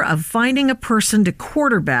matter of finding a person to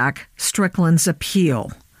quarterback Strickland's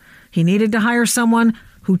appeal. He needed to hire someone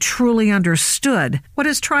who truly understood what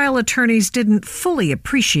his trial attorneys didn't fully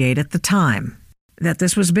appreciate at the time. That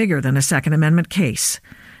this was bigger than a Second Amendment case.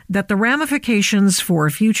 That the ramifications for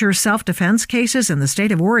future self-defense cases in the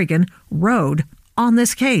state of Oregon rode on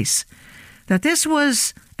this case. That this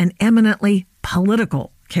was an eminently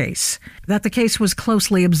political case. That the case was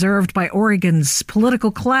closely observed by Oregon's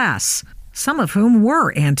political class, some of whom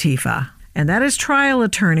were Antifa. And that his trial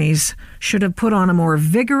attorneys should have put on a more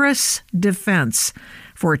vigorous defense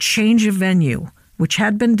for a change of venue, which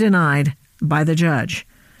had been denied by the judge.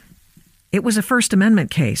 It was a First Amendment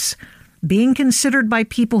case, being considered by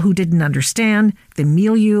people who didn't understand the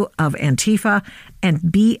milieu of Antifa and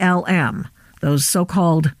BLM, those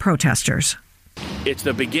so-called protesters. It's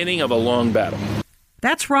the beginning of a long battle.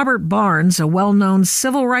 That's Robert Barnes, a well-known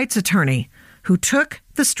civil rights attorney who took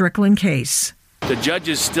the Strickland case. The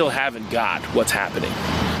judges still haven't got what's happening.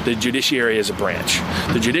 The judiciary is a branch.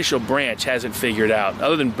 The judicial branch hasn't figured out,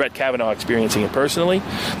 other than Brett Kavanaugh experiencing it personally,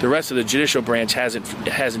 the rest of the judicial branch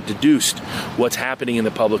hasn't deduced what's happening in the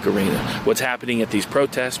public arena, what's happening at these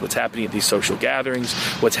protests, what's happening at these social gatherings,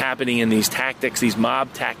 what's happening in these tactics, these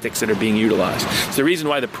mob tactics that are being utilized. It's the reason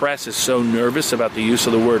why the press is so nervous about the use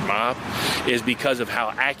of the word mob is because of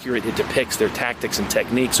how accurate it depicts their tactics and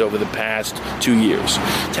techniques over the past 2 years.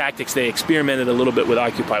 Tactics they experimented a little bit with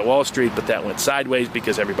Occupy Wall Street, but that went sideways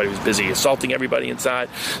because everybody was busy assaulting everybody inside.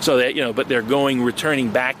 So that, but they're returning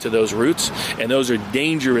back to those roots, and those are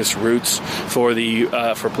dangerous roots for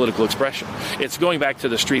for political expression. It's going back to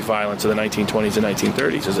the street violence of the 1920s and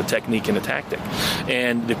 1930s as a technique and a tactic,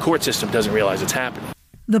 and the court system doesn't realize it's happening.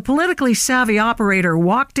 The politically savvy operator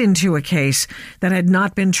walked into a case that had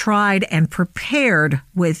not been tried and prepared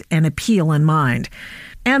with an appeal in mind.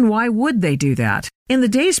 And why would they do that? In the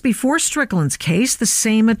days before Strickland's case, the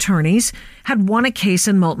same attorneys had won a case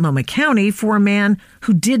in Multnomah County for a man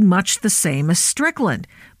who did much the same as Strickland,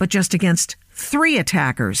 but just against 3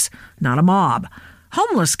 attackers, not a mob.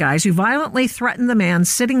 Homeless guys who violently threatened the man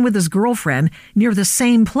sitting with his girlfriend near the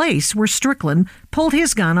same place where Strickland pulled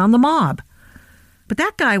his gun on the mob. But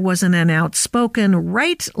that guy wasn't an outspoken,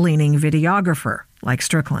 right-leaning videographer. like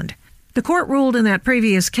Strickland. The court ruled in that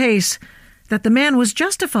previous case that the man was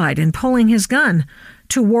justified in pulling his gun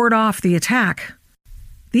to ward off the attack.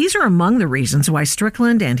 These are among the reasons why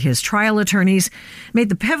Strickland and his trial attorneys made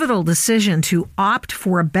the pivotal decision to opt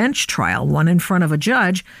for a bench trial, one in front of a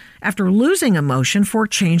judge, after losing a motion for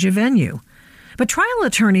change of venue. But trial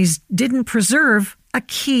attorneys didn't preserve a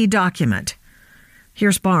key document.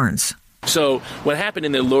 Here's Barnes. So what happened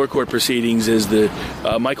in the lower court proceedings is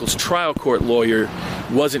Michael's trial court lawyer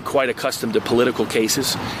wasn't quite accustomed to political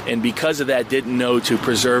cases, and because of that didn't know to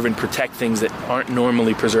preserve and protect things that aren't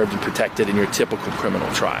normally preserved and protected in your typical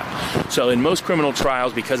criminal trial. So in most criminal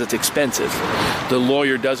trials, because it's expensive, the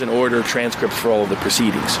lawyer doesn't order transcripts for all of the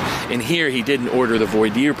proceedings. And here he didn't order the voir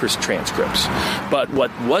dire transcripts. But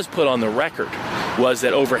what was put on the record was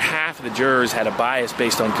that over half of the jurors had a bias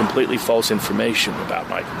based on completely false information about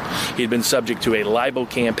Michael. He had been subject to a libel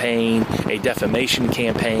campaign, a defamation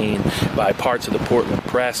campaign by parts of the Portland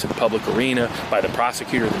press and public arena, by the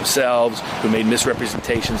prosecutor themselves, who made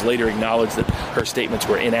misrepresentations, later acknowledged that her statements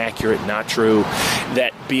were inaccurate, not true,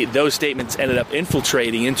 those statements ended up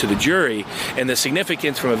infiltrating into the jury. And the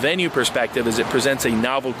significance from a venue perspective is it presents a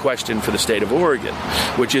novel question for the state of Oregon,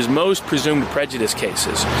 which is most presumed prejudice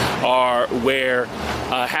cases are where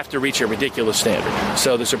have to reach a ridiculous standard.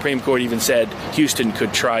 So the Supreme Court even said Houston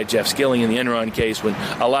could try Jeff Skilling in the Enron case, when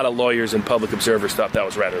a lot of lawyers and public observers thought that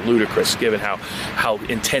was rather ludicrous, given how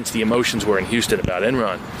intense the emotions were in Houston about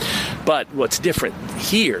Enron. But what's different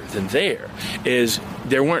here than there is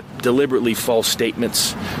there weren't deliberately false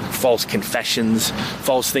statements, false confessions,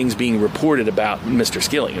 false things being reported about Mr.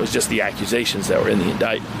 Skilling. It was just the accusations that were in the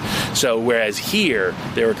indictment. So whereas here,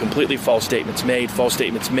 there were completely false statements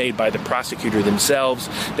made by the prosecutor themselves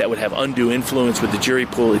that would have undue influence with the jury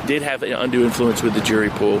pool. It did have undue influence with the jury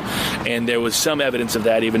pool, and there was some evidence of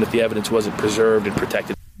that, even if the evidence wasn't preserved and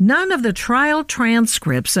protected. None of the trial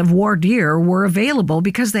transcripts of voir dire were available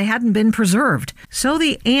because they hadn't been preserved. So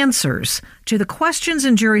the answers to the questions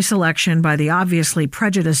in jury selection by the obviously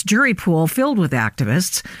prejudiced jury pool filled with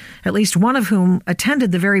activists, at least one of whom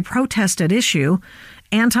attended the very protest at issue,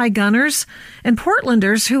 anti-gunners, and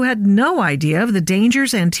Portlanders who had no idea of the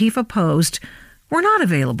dangers Antifa posed, were not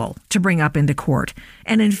available to bring up into court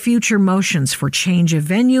and in future motions for change of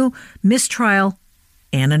venue, mistrial,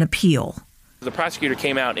 and an appeal. The prosecutor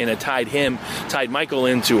came out and tied Michael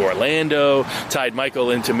into Orlando, tied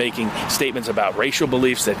Michael into making statements about racial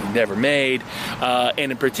beliefs that he never made.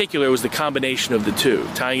 And in particular, it was the combination of the two,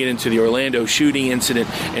 tying it into the Orlando shooting incident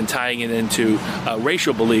and tying it into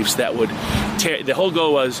racial beliefs that would the whole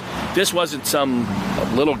goal was this wasn't some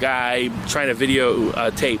little guy trying to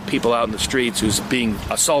videotape people out in the streets who's being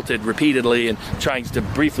assaulted repeatedly and trying to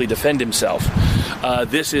briefly defend himself.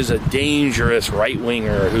 This is a dangerous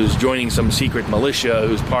right-winger who's joining some secret militia,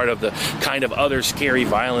 who's part of the kind of other scary,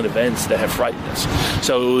 violent events that have frightened us.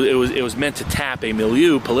 So it was meant to tap a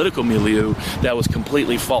political milieu that was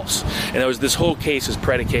completely false. And this whole case is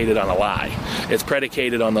predicated on a lie. It's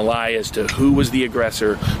predicated on the lie as to who was the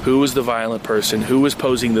aggressor, who was the violent person, who was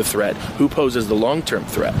posing the threat, who poses the long-term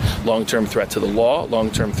threat to the law,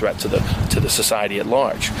 long-term threat to the society at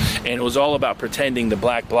large. And it was all about pretending the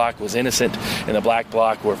black bloc was innocent and the black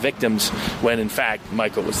bloc were victims, when in fact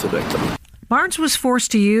Michael was the victim. Barnes was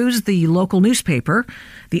forced to use the local newspaper,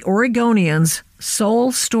 the Oregonian's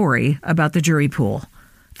sole story about the jury pool.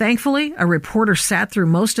 Thankfully, a reporter sat through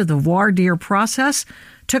most of the voir dire process,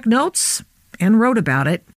 took notes, and wrote about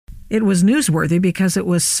it. It was newsworthy because it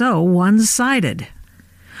was so one-sided.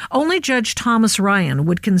 Only Judge Thomas Ryan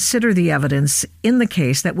would consider the evidence in the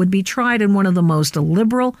case that would be tried in one of the most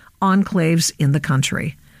liberal enclaves in the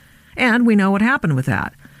country. And we know what happened with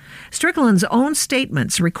that. Strickland's own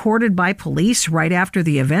statements recorded by police right after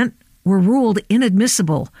the event were ruled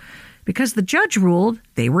inadmissible because the judge ruled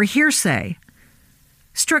they were hearsay.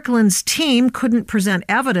 Strickland's team couldn't present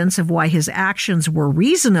evidence of why his actions were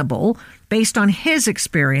reasonable based on his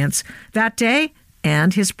experience that day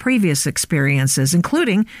and his previous experiences,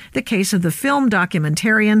 including the case of the film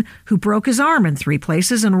documentarian who broke his arm in 3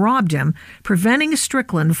 places and robbed him, preventing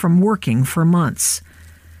Strickland from working for months.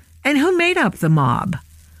 And who made up the mob?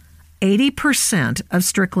 80% of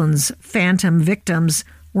Strickland's phantom victims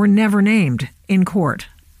were never named in court.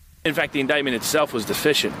 In fact, the indictment itself was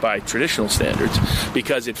deficient by traditional standards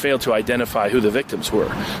because it failed to identify who the victims were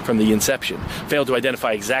from the inception, failed to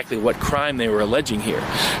identify exactly what crime they were alleging here,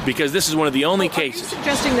 because this is one of the only cases. Are you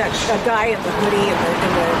suggesting that a guy in the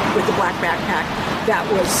hoodie with the black backpack that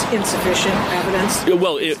was insufficient evidence?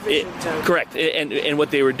 Well, correct. And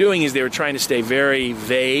what they were doing is they were trying to stay very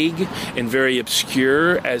vague and very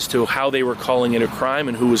obscure as to how they were calling it a crime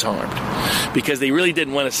and who was harmed. Because they really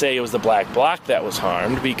didn't want to say it was the black bloc that was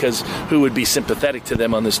harmed, because who would be sympathetic to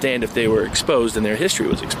them on the stand if they were exposed and their history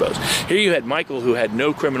was exposed? Here you had Michael, who had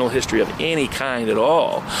no criminal history of any kind at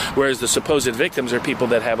all, whereas the supposed victims are people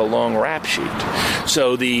that have a long rap sheet.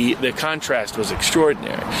 So the contrast was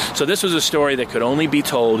extraordinary. So this was a story that could only be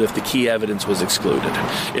told if the key evidence was excluded.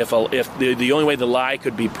 If the only way the lie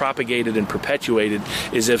could be propagated and perpetuated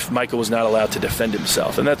is if Michael was not allowed to defend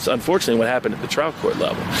himself. And that's unfortunately what happened at the trial court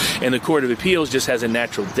level. And the Court of Appeals just has a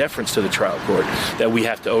natural deference to the trial court that we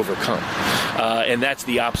have to overcome. And that's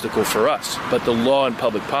the obstacle for us. But the law and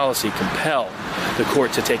public policy compel the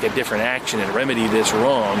court to take a different action and remedy this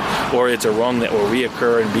wrong, or it's a wrong that will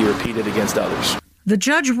reoccur and be repeated against others. The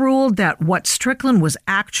judge ruled that what Strickland was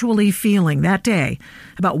actually feeling that day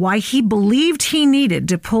about why he believed he needed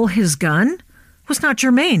to pull his gun was not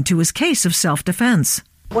germane to his case of self-defense.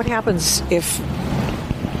 What happens if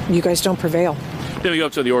you guys don't prevail? Then we go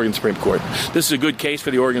up to the Oregon Supreme Court. This is a good case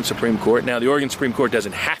for the Oregon Supreme Court. Now, the Oregon Supreme Court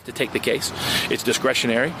doesn't have to take the case. It's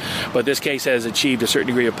discretionary. But this case has achieved a certain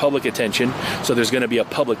degree of public attention, so there's going to be a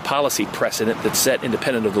public policy precedent that's set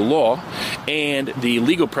independent of the law, and the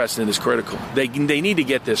legal precedent is critical. They need to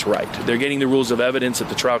get this right. They're getting the rules of evidence at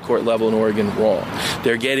the trial court level in Oregon wrong.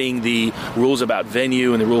 They're getting the rules about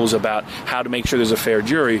venue and the rules about how to make sure there's a fair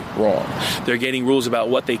jury wrong. They're getting rules about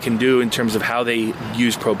what they can do in terms of how they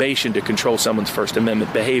use probation to control someone's First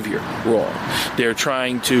Amendment behavior wrong. They're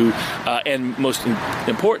trying to, and most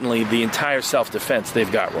importantly, the entire self-defense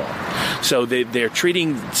they've got wrong. So they're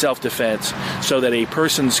treating self-defense so that a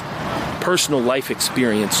person's personal life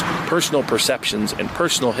experience, personal perceptions, and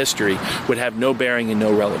personal history would have no bearing and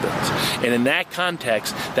no relevance. And in that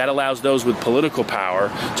context, that allows those with political power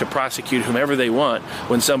to prosecute whomever they want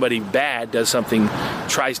when somebody bad does something,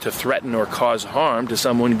 tries to threaten or cause harm to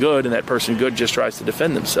someone good, and that person good just tries to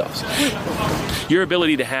defend themselves. Your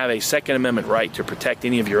ability to have a Second Amendment right to protect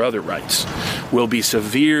any of your other rights will be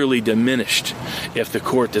severely diminished if the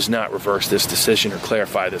court does not reverse this decision or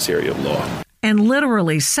clarify this area of law. And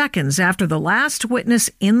literally seconds after the last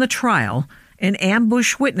witness in the trial, an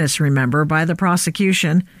ambush witness, remember, by the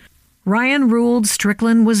prosecution, Ryan ruled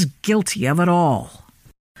Strickland was guilty of it all.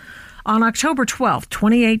 On October 12,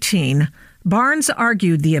 2018, Barnes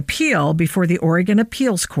argued the appeal before the Oregon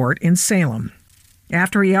Appeals Court in Salem.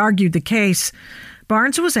 After he argued the case,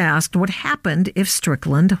 Barnes was asked what happened if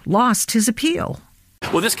Strickland lost his appeal.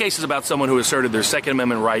 Well, this case is about someone who asserted their Second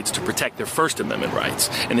Amendment rights to protect their First Amendment rights.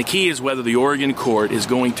 And the key is whether the Oregon court is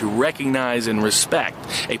going to recognize and respect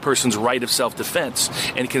a person's right of self-defense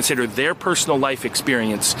and consider their personal life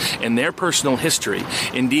experience and their personal history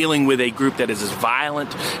in dealing with a group that is as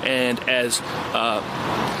violent and as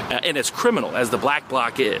criminal as the Black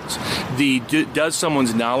Bloc is. Does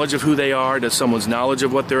someone's knowledge of who they are, does someone's knowledge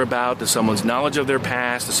of what they're about, does someone's knowledge of their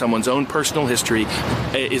past, does someone's own personal history,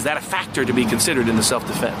 is that a factor to be considered in the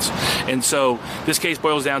self-defense? And so this case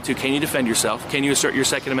boils down to, can you defend yourself? Can you assert your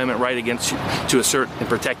Second Amendment right against you to assert and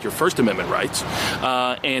protect your First Amendment rights?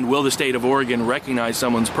 And will the state of Oregon recognize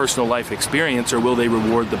someone's personal life experience, or will they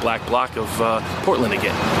reward the Black Bloc of Portland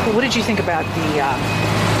again? Well, what did you think about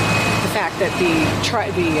the fact that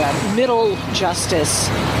the middle justice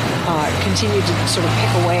continued to sort of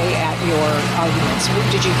pick away at your arguments?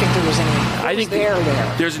 Did you think there was any? I think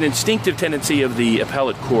there's an instinctive tendency of the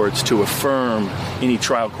appellate courts to affirm any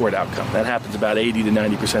trial court outcome. That happens about 80 to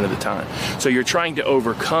 90% of the time. So you're trying to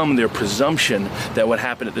overcome their presumption that what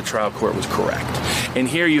happened at the trial court was correct. And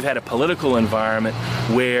here you've had a political environment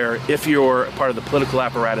where if you're part of the political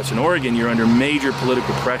apparatus in Oregon, you're under major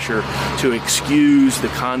political pressure to excuse the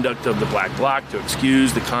conduct of the Black Bloc, to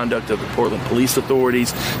excuse the conduct of the Portland police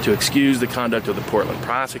authorities, to excuse the conduct of the Portland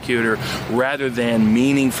prosecutor, rather than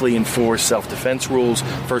meaningfully enforce self-defense rules,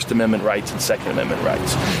 First Amendment rights, and Second Amendment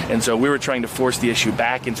rights. And so we were trying to force the issue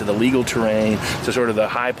back into the legal terrain, to sort of the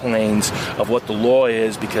high plains of what the law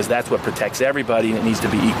is, because that's what protects everybody and it needs to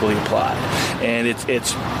be equally applied. And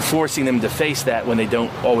it's forcing them to face that when they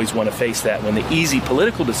don't always want to face that, when the easy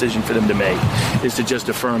political decision for them to make is to just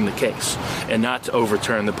affirm the case and not to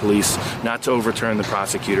overturn the police, not to overturn the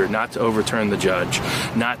prosecutor, not to overturn the judge,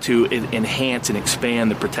 not to enhance and expand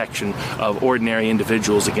the protection of ordinary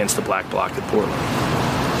individuals against the Black Bloc of Portland.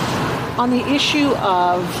 On the issue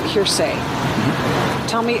of hearsay,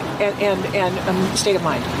 tell me, and state of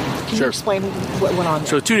mind. Can you explain what went on there?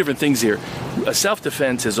 So two different things here.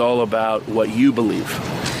 Self-defense is all about what you believe.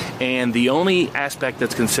 And the only aspect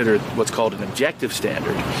that's considered what's called an objective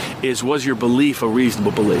standard is, was your belief a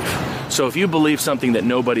reasonable belief? So if you believe something that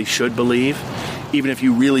nobody should believe, even if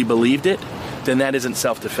you really believed it, then that isn't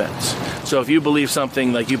self-defense. So if you believe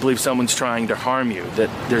something like you believe someone's trying to harm you,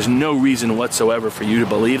 that there's no reason whatsoever for you to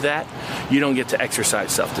believe that, you don't get to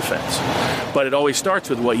exercise self-defense. But it always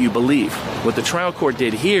starts with what you believe. What the trial court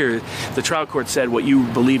did here, the trial court said what you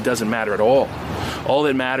believe doesn't matter at all. All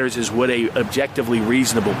that matters is would a objectively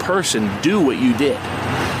reasonable person do what you did.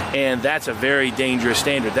 And that's a very dangerous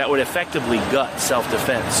standard. That would effectively gut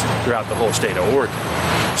self-defense throughout the whole state of Oregon.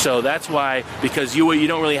 So that's why, because you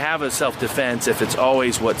don't really have a self-defense if it's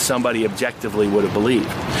always what somebody objectively would have believed,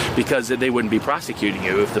 because they wouldn't be prosecuting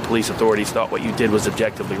you if the police authorities thought what you did was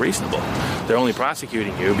objectively reasonable. They're only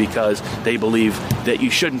prosecuting you because they believe that you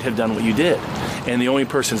shouldn't have done what you did. And the only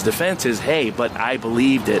person's defense is, hey, but I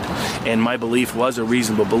believed it, and my belief was a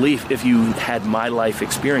reasonable belief if you had my life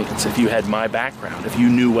experience, if you had my background, if you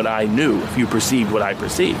knew what I knew, if you perceived what I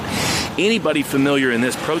perceived. Anybody familiar in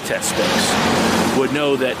this protest space would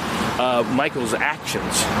know that Michael's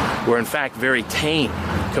actions were in fact very tame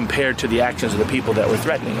compared to the actions of the people that were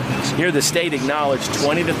threatening him. Here the state acknowledged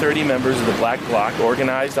 20 to 30 members of the Black Bloc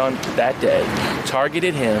organized on that day,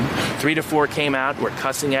 targeted him. 3 to 4 came out, were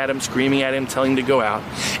cussing at him, screaming at him, telling him to go out.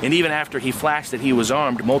 And even after he flashed that he was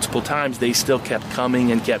armed multiple times, they still kept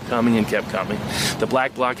coming and kept coming and kept coming. The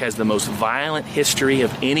Black Bloc has the most violent history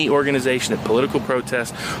of any organization at political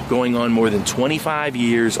protest, going on more than 25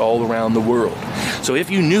 years all around the world. So if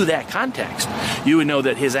you knew that context, you would know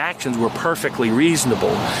that his actions were perfectly reasonable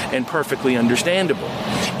and perfectly understandable.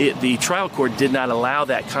 The trial court did not allow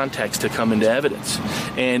that context to come into evidence.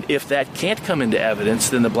 And if that can't come into evidence,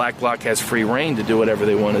 then the Black Bloc has free reign to do whatever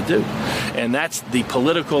they want to do. And that's the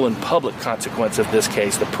political and public consequence of this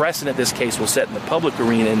case. The precedent this case will set in the public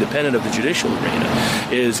arena, independent of the judicial arena,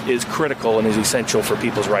 is critical and is essential for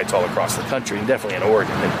people's rights all across the country, and definitely in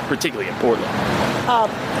Oregon, and particularly in Portland.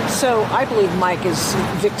 So I believe Mike is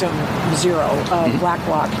victim zero of Black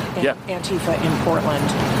Bloc and Antifa in Portland.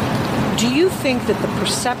 Do you think that the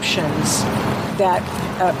perceptions that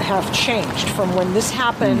have changed from when this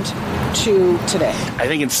happened to today? I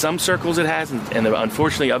think in some circles it has, and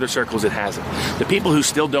unfortunately other circles it hasn't. The people who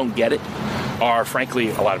still don't get it are, frankly,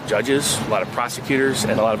 a lot of judges, a lot of prosecutors,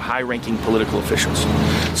 and a lot of high-ranking political officials.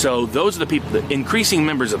 So those are the people, the increasing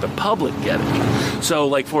members of the public get it. So,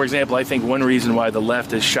 like, for example, I think one reason why the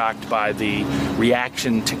left is shocked by the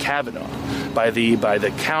reaction to Kavanaugh, by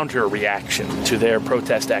the counter reaction to their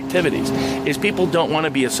protest activities, is people don't want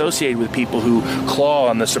to be associated with people who claw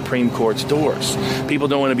on the Supreme Court's doors. People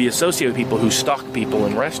don't want to be associated with people who stalk people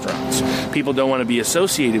in restaurants. People don't want to be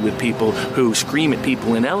associated with people who scream at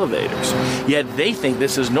people in elevators. Yet they think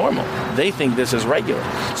this is normal. They think this is regular.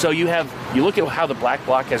 So you look at how the Black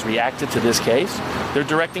Bloc has reacted to this case. They're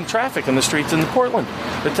directing traffic on the streets in Portland.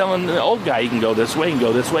 They're telling the old guy he can go this way, he can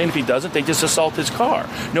go this way, and if he doesn't, they just assault his car,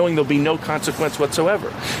 knowing there'll be no consequence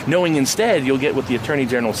whatsoever. Knowing instead you'll get what the Attorney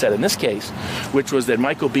General said in this case, which was that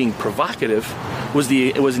Michael being provocative was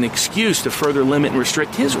an excuse to further limit and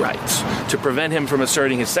restrict his rights, to prevent him from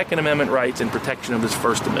asserting his Second Amendment rights and protection of his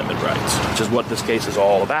First Amendment rights, which is what this case is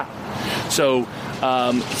all about. So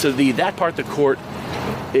that part of the court,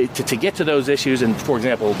 to get to those issues, and for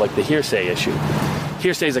example, like the hearsay issue.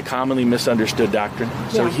 Hearsay is a commonly misunderstood doctrine.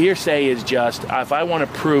 So hearsay is just, if I want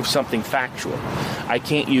to prove something factual, I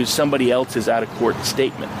can't use somebody else's out-of-court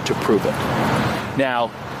statement to prove it. Now,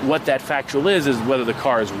 what that factual is whether the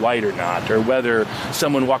car is white or not, or whether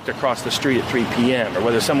someone walked across the street at 3 p.m., or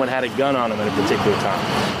whether someone had a gun on them at a particular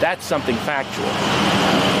time. That's something factual.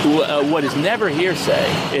 What is never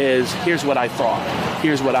hearsay is, here's what I thought,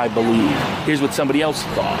 here's what I believe, here's what somebody else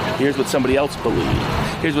thought, here's what somebody else believed,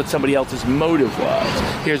 here's what somebody else's motive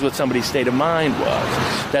was, here's what somebody's state of mind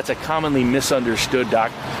was. That's a commonly misunderstood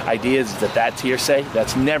idea, is that's hearsay.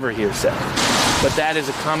 That's never hearsay. But that is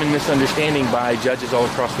a common misunderstanding by judges all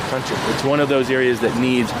across the country. It's one of those areas that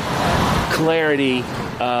needs clarity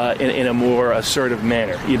in a more assertive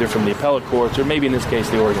manner, either from the appellate courts or maybe in this case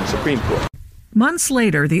the Oregon Supreme Court. Months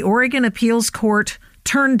later, the Oregon Appeals Court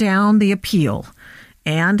turned down the appeal.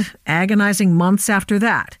 And agonizing months after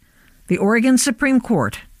that, the Oregon Supreme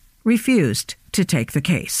Court refused to take the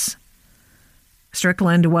case.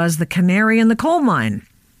 Strickland was the canary in the coal mine,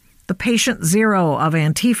 the patient zero of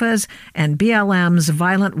Antifa's and BLM's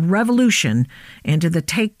violent revolution into the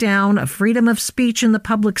takedown of freedom of speech in the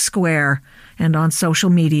public square and on social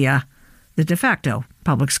media, the de facto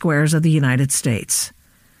public squares of the United States.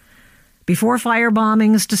 Before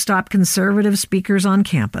firebombings to stop conservative speakers on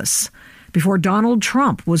campus, before Donald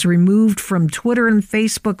Trump was removed from Twitter and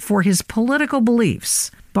Facebook for his political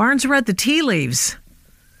beliefs, Barnes read the tea leaves,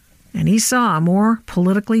 and he saw more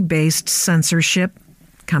politically based censorship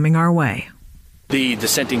coming our way. The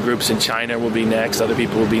dissenting groups in China will be next. Other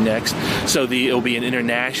people will be next. So it'll be an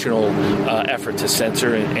international effort to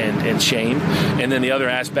censor and shame. And then the other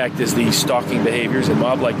aspect is the stalking behaviors and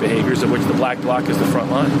mob-like behaviors, of which the Black Bloc is the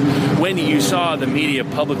front line. When you saw the media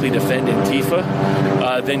publicly defend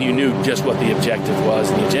Antifa, then you knew just what the objective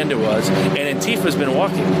was and the agenda was. And Antifa's been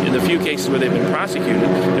walking. In the few cases where they've been prosecuted,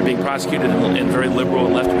 they're being prosecuted in very liberal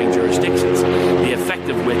and left-wing jurisdictions, the effect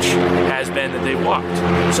of which has been that they've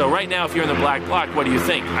walked. So right now, if you're in the Black Bloc, what do you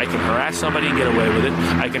think? I can harass somebody and get away with it.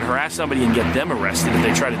 I can harass somebody and get them arrested if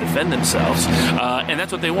they try to defend themselves. And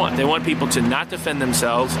that's what they want. They want people to not defend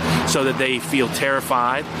themselves so that they feel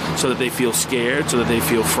terrified, so that they feel scared, so that they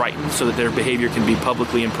feel frightened, so that their behavior can be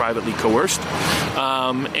publicly and privately coerced.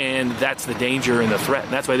 And that's the danger and the threat.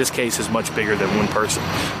 And that's why this case is much bigger than one person.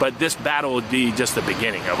 But this battle would be just the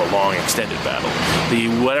beginning of a long, extended battle.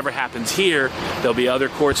 Whatever happens here, there'll be other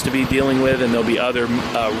courts to be dealing with, and there'll be other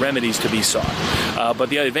remedies to be sought. But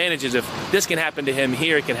the advantage is if this can happen to him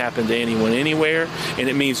here, it can happen to anyone anywhere, and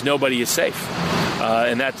it means nobody is safe.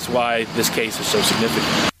 And that's why this case is so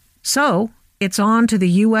significant. So it's on to the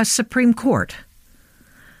U.S. Supreme Court.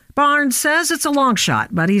 Barnes says it's a long shot,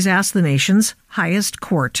 but he's asked the nation's highest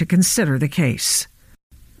court to consider the case.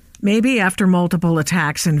 Maybe after multiple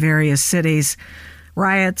attacks in various cities,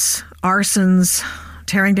 riots, arsons,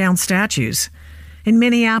 tearing down statues in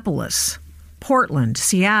Minneapolis, Portland,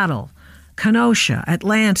 Seattle, Kenosha,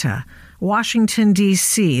 Atlanta, Washington,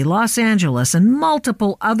 D.C., Los Angeles, and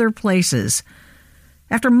multiple other places.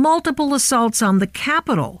 After multiple assaults on the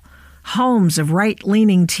Capitol, homes of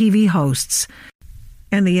right-leaning TV hosts,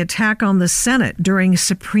 and the attack on the Senate during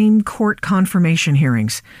Supreme Court confirmation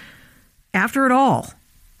hearings. After it all,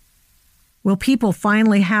 will people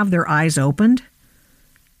finally have their eyes opened?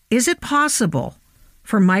 Is it possible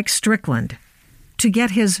for Mike Strickland to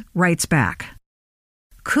get his rights back?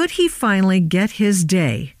 Could he finally get his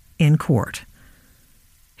day in court?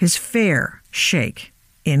 His fair shake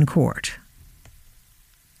in court?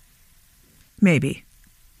 Maybe.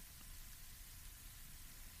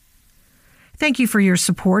 Thank you for your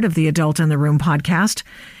support of the Adult in the Room podcast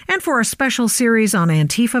and for our special series on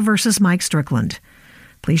Antifa versus Mike Strickland.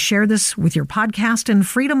 Please share this with your podcast and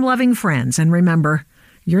freedom-loving friends. And remember,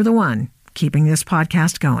 you're the one keeping this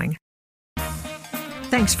podcast going.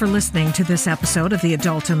 Thanks for listening to this episode of the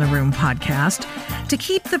Adult in the Room podcast. To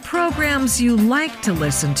keep the programs you like to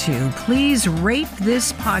listen to, please rate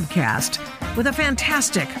this podcast with a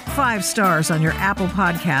fantastic 5 stars on your Apple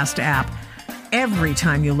Podcast app every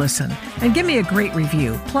time you listen. And give me a great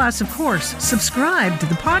review. Plus, of course, subscribe to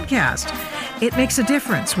the podcast. It makes a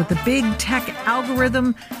difference with the big tech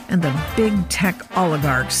algorithm and the big tech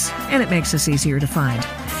oligarchs, and it makes us easier to find.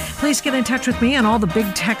 Please get in touch with me on all the big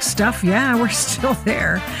tech stuff. Yeah, we're still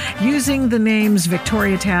there. Using the names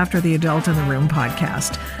Victoria Taft or the Adult in the Room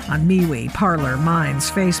podcast on MeWe, Parler, Minds,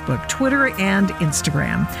 Facebook, Twitter, and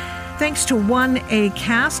Instagram. Thanks to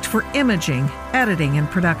 1ACast for imaging, editing, and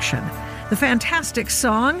production. The fantastic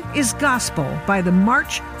song is Gospel by the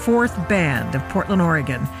March 4th Band of Portland,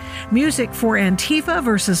 Oregon. Music for Antifa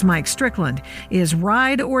versus Mike Strickland is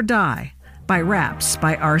Ride or Die by Raps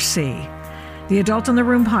by RC. The Adult in the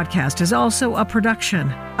Room podcast is also a production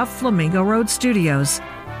of Flamingo Road Studios.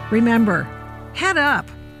 Remember, head up,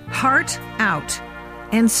 heart out,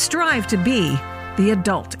 and strive to be the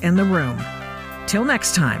adult in the room. Till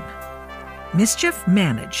next time, mischief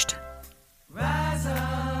managed.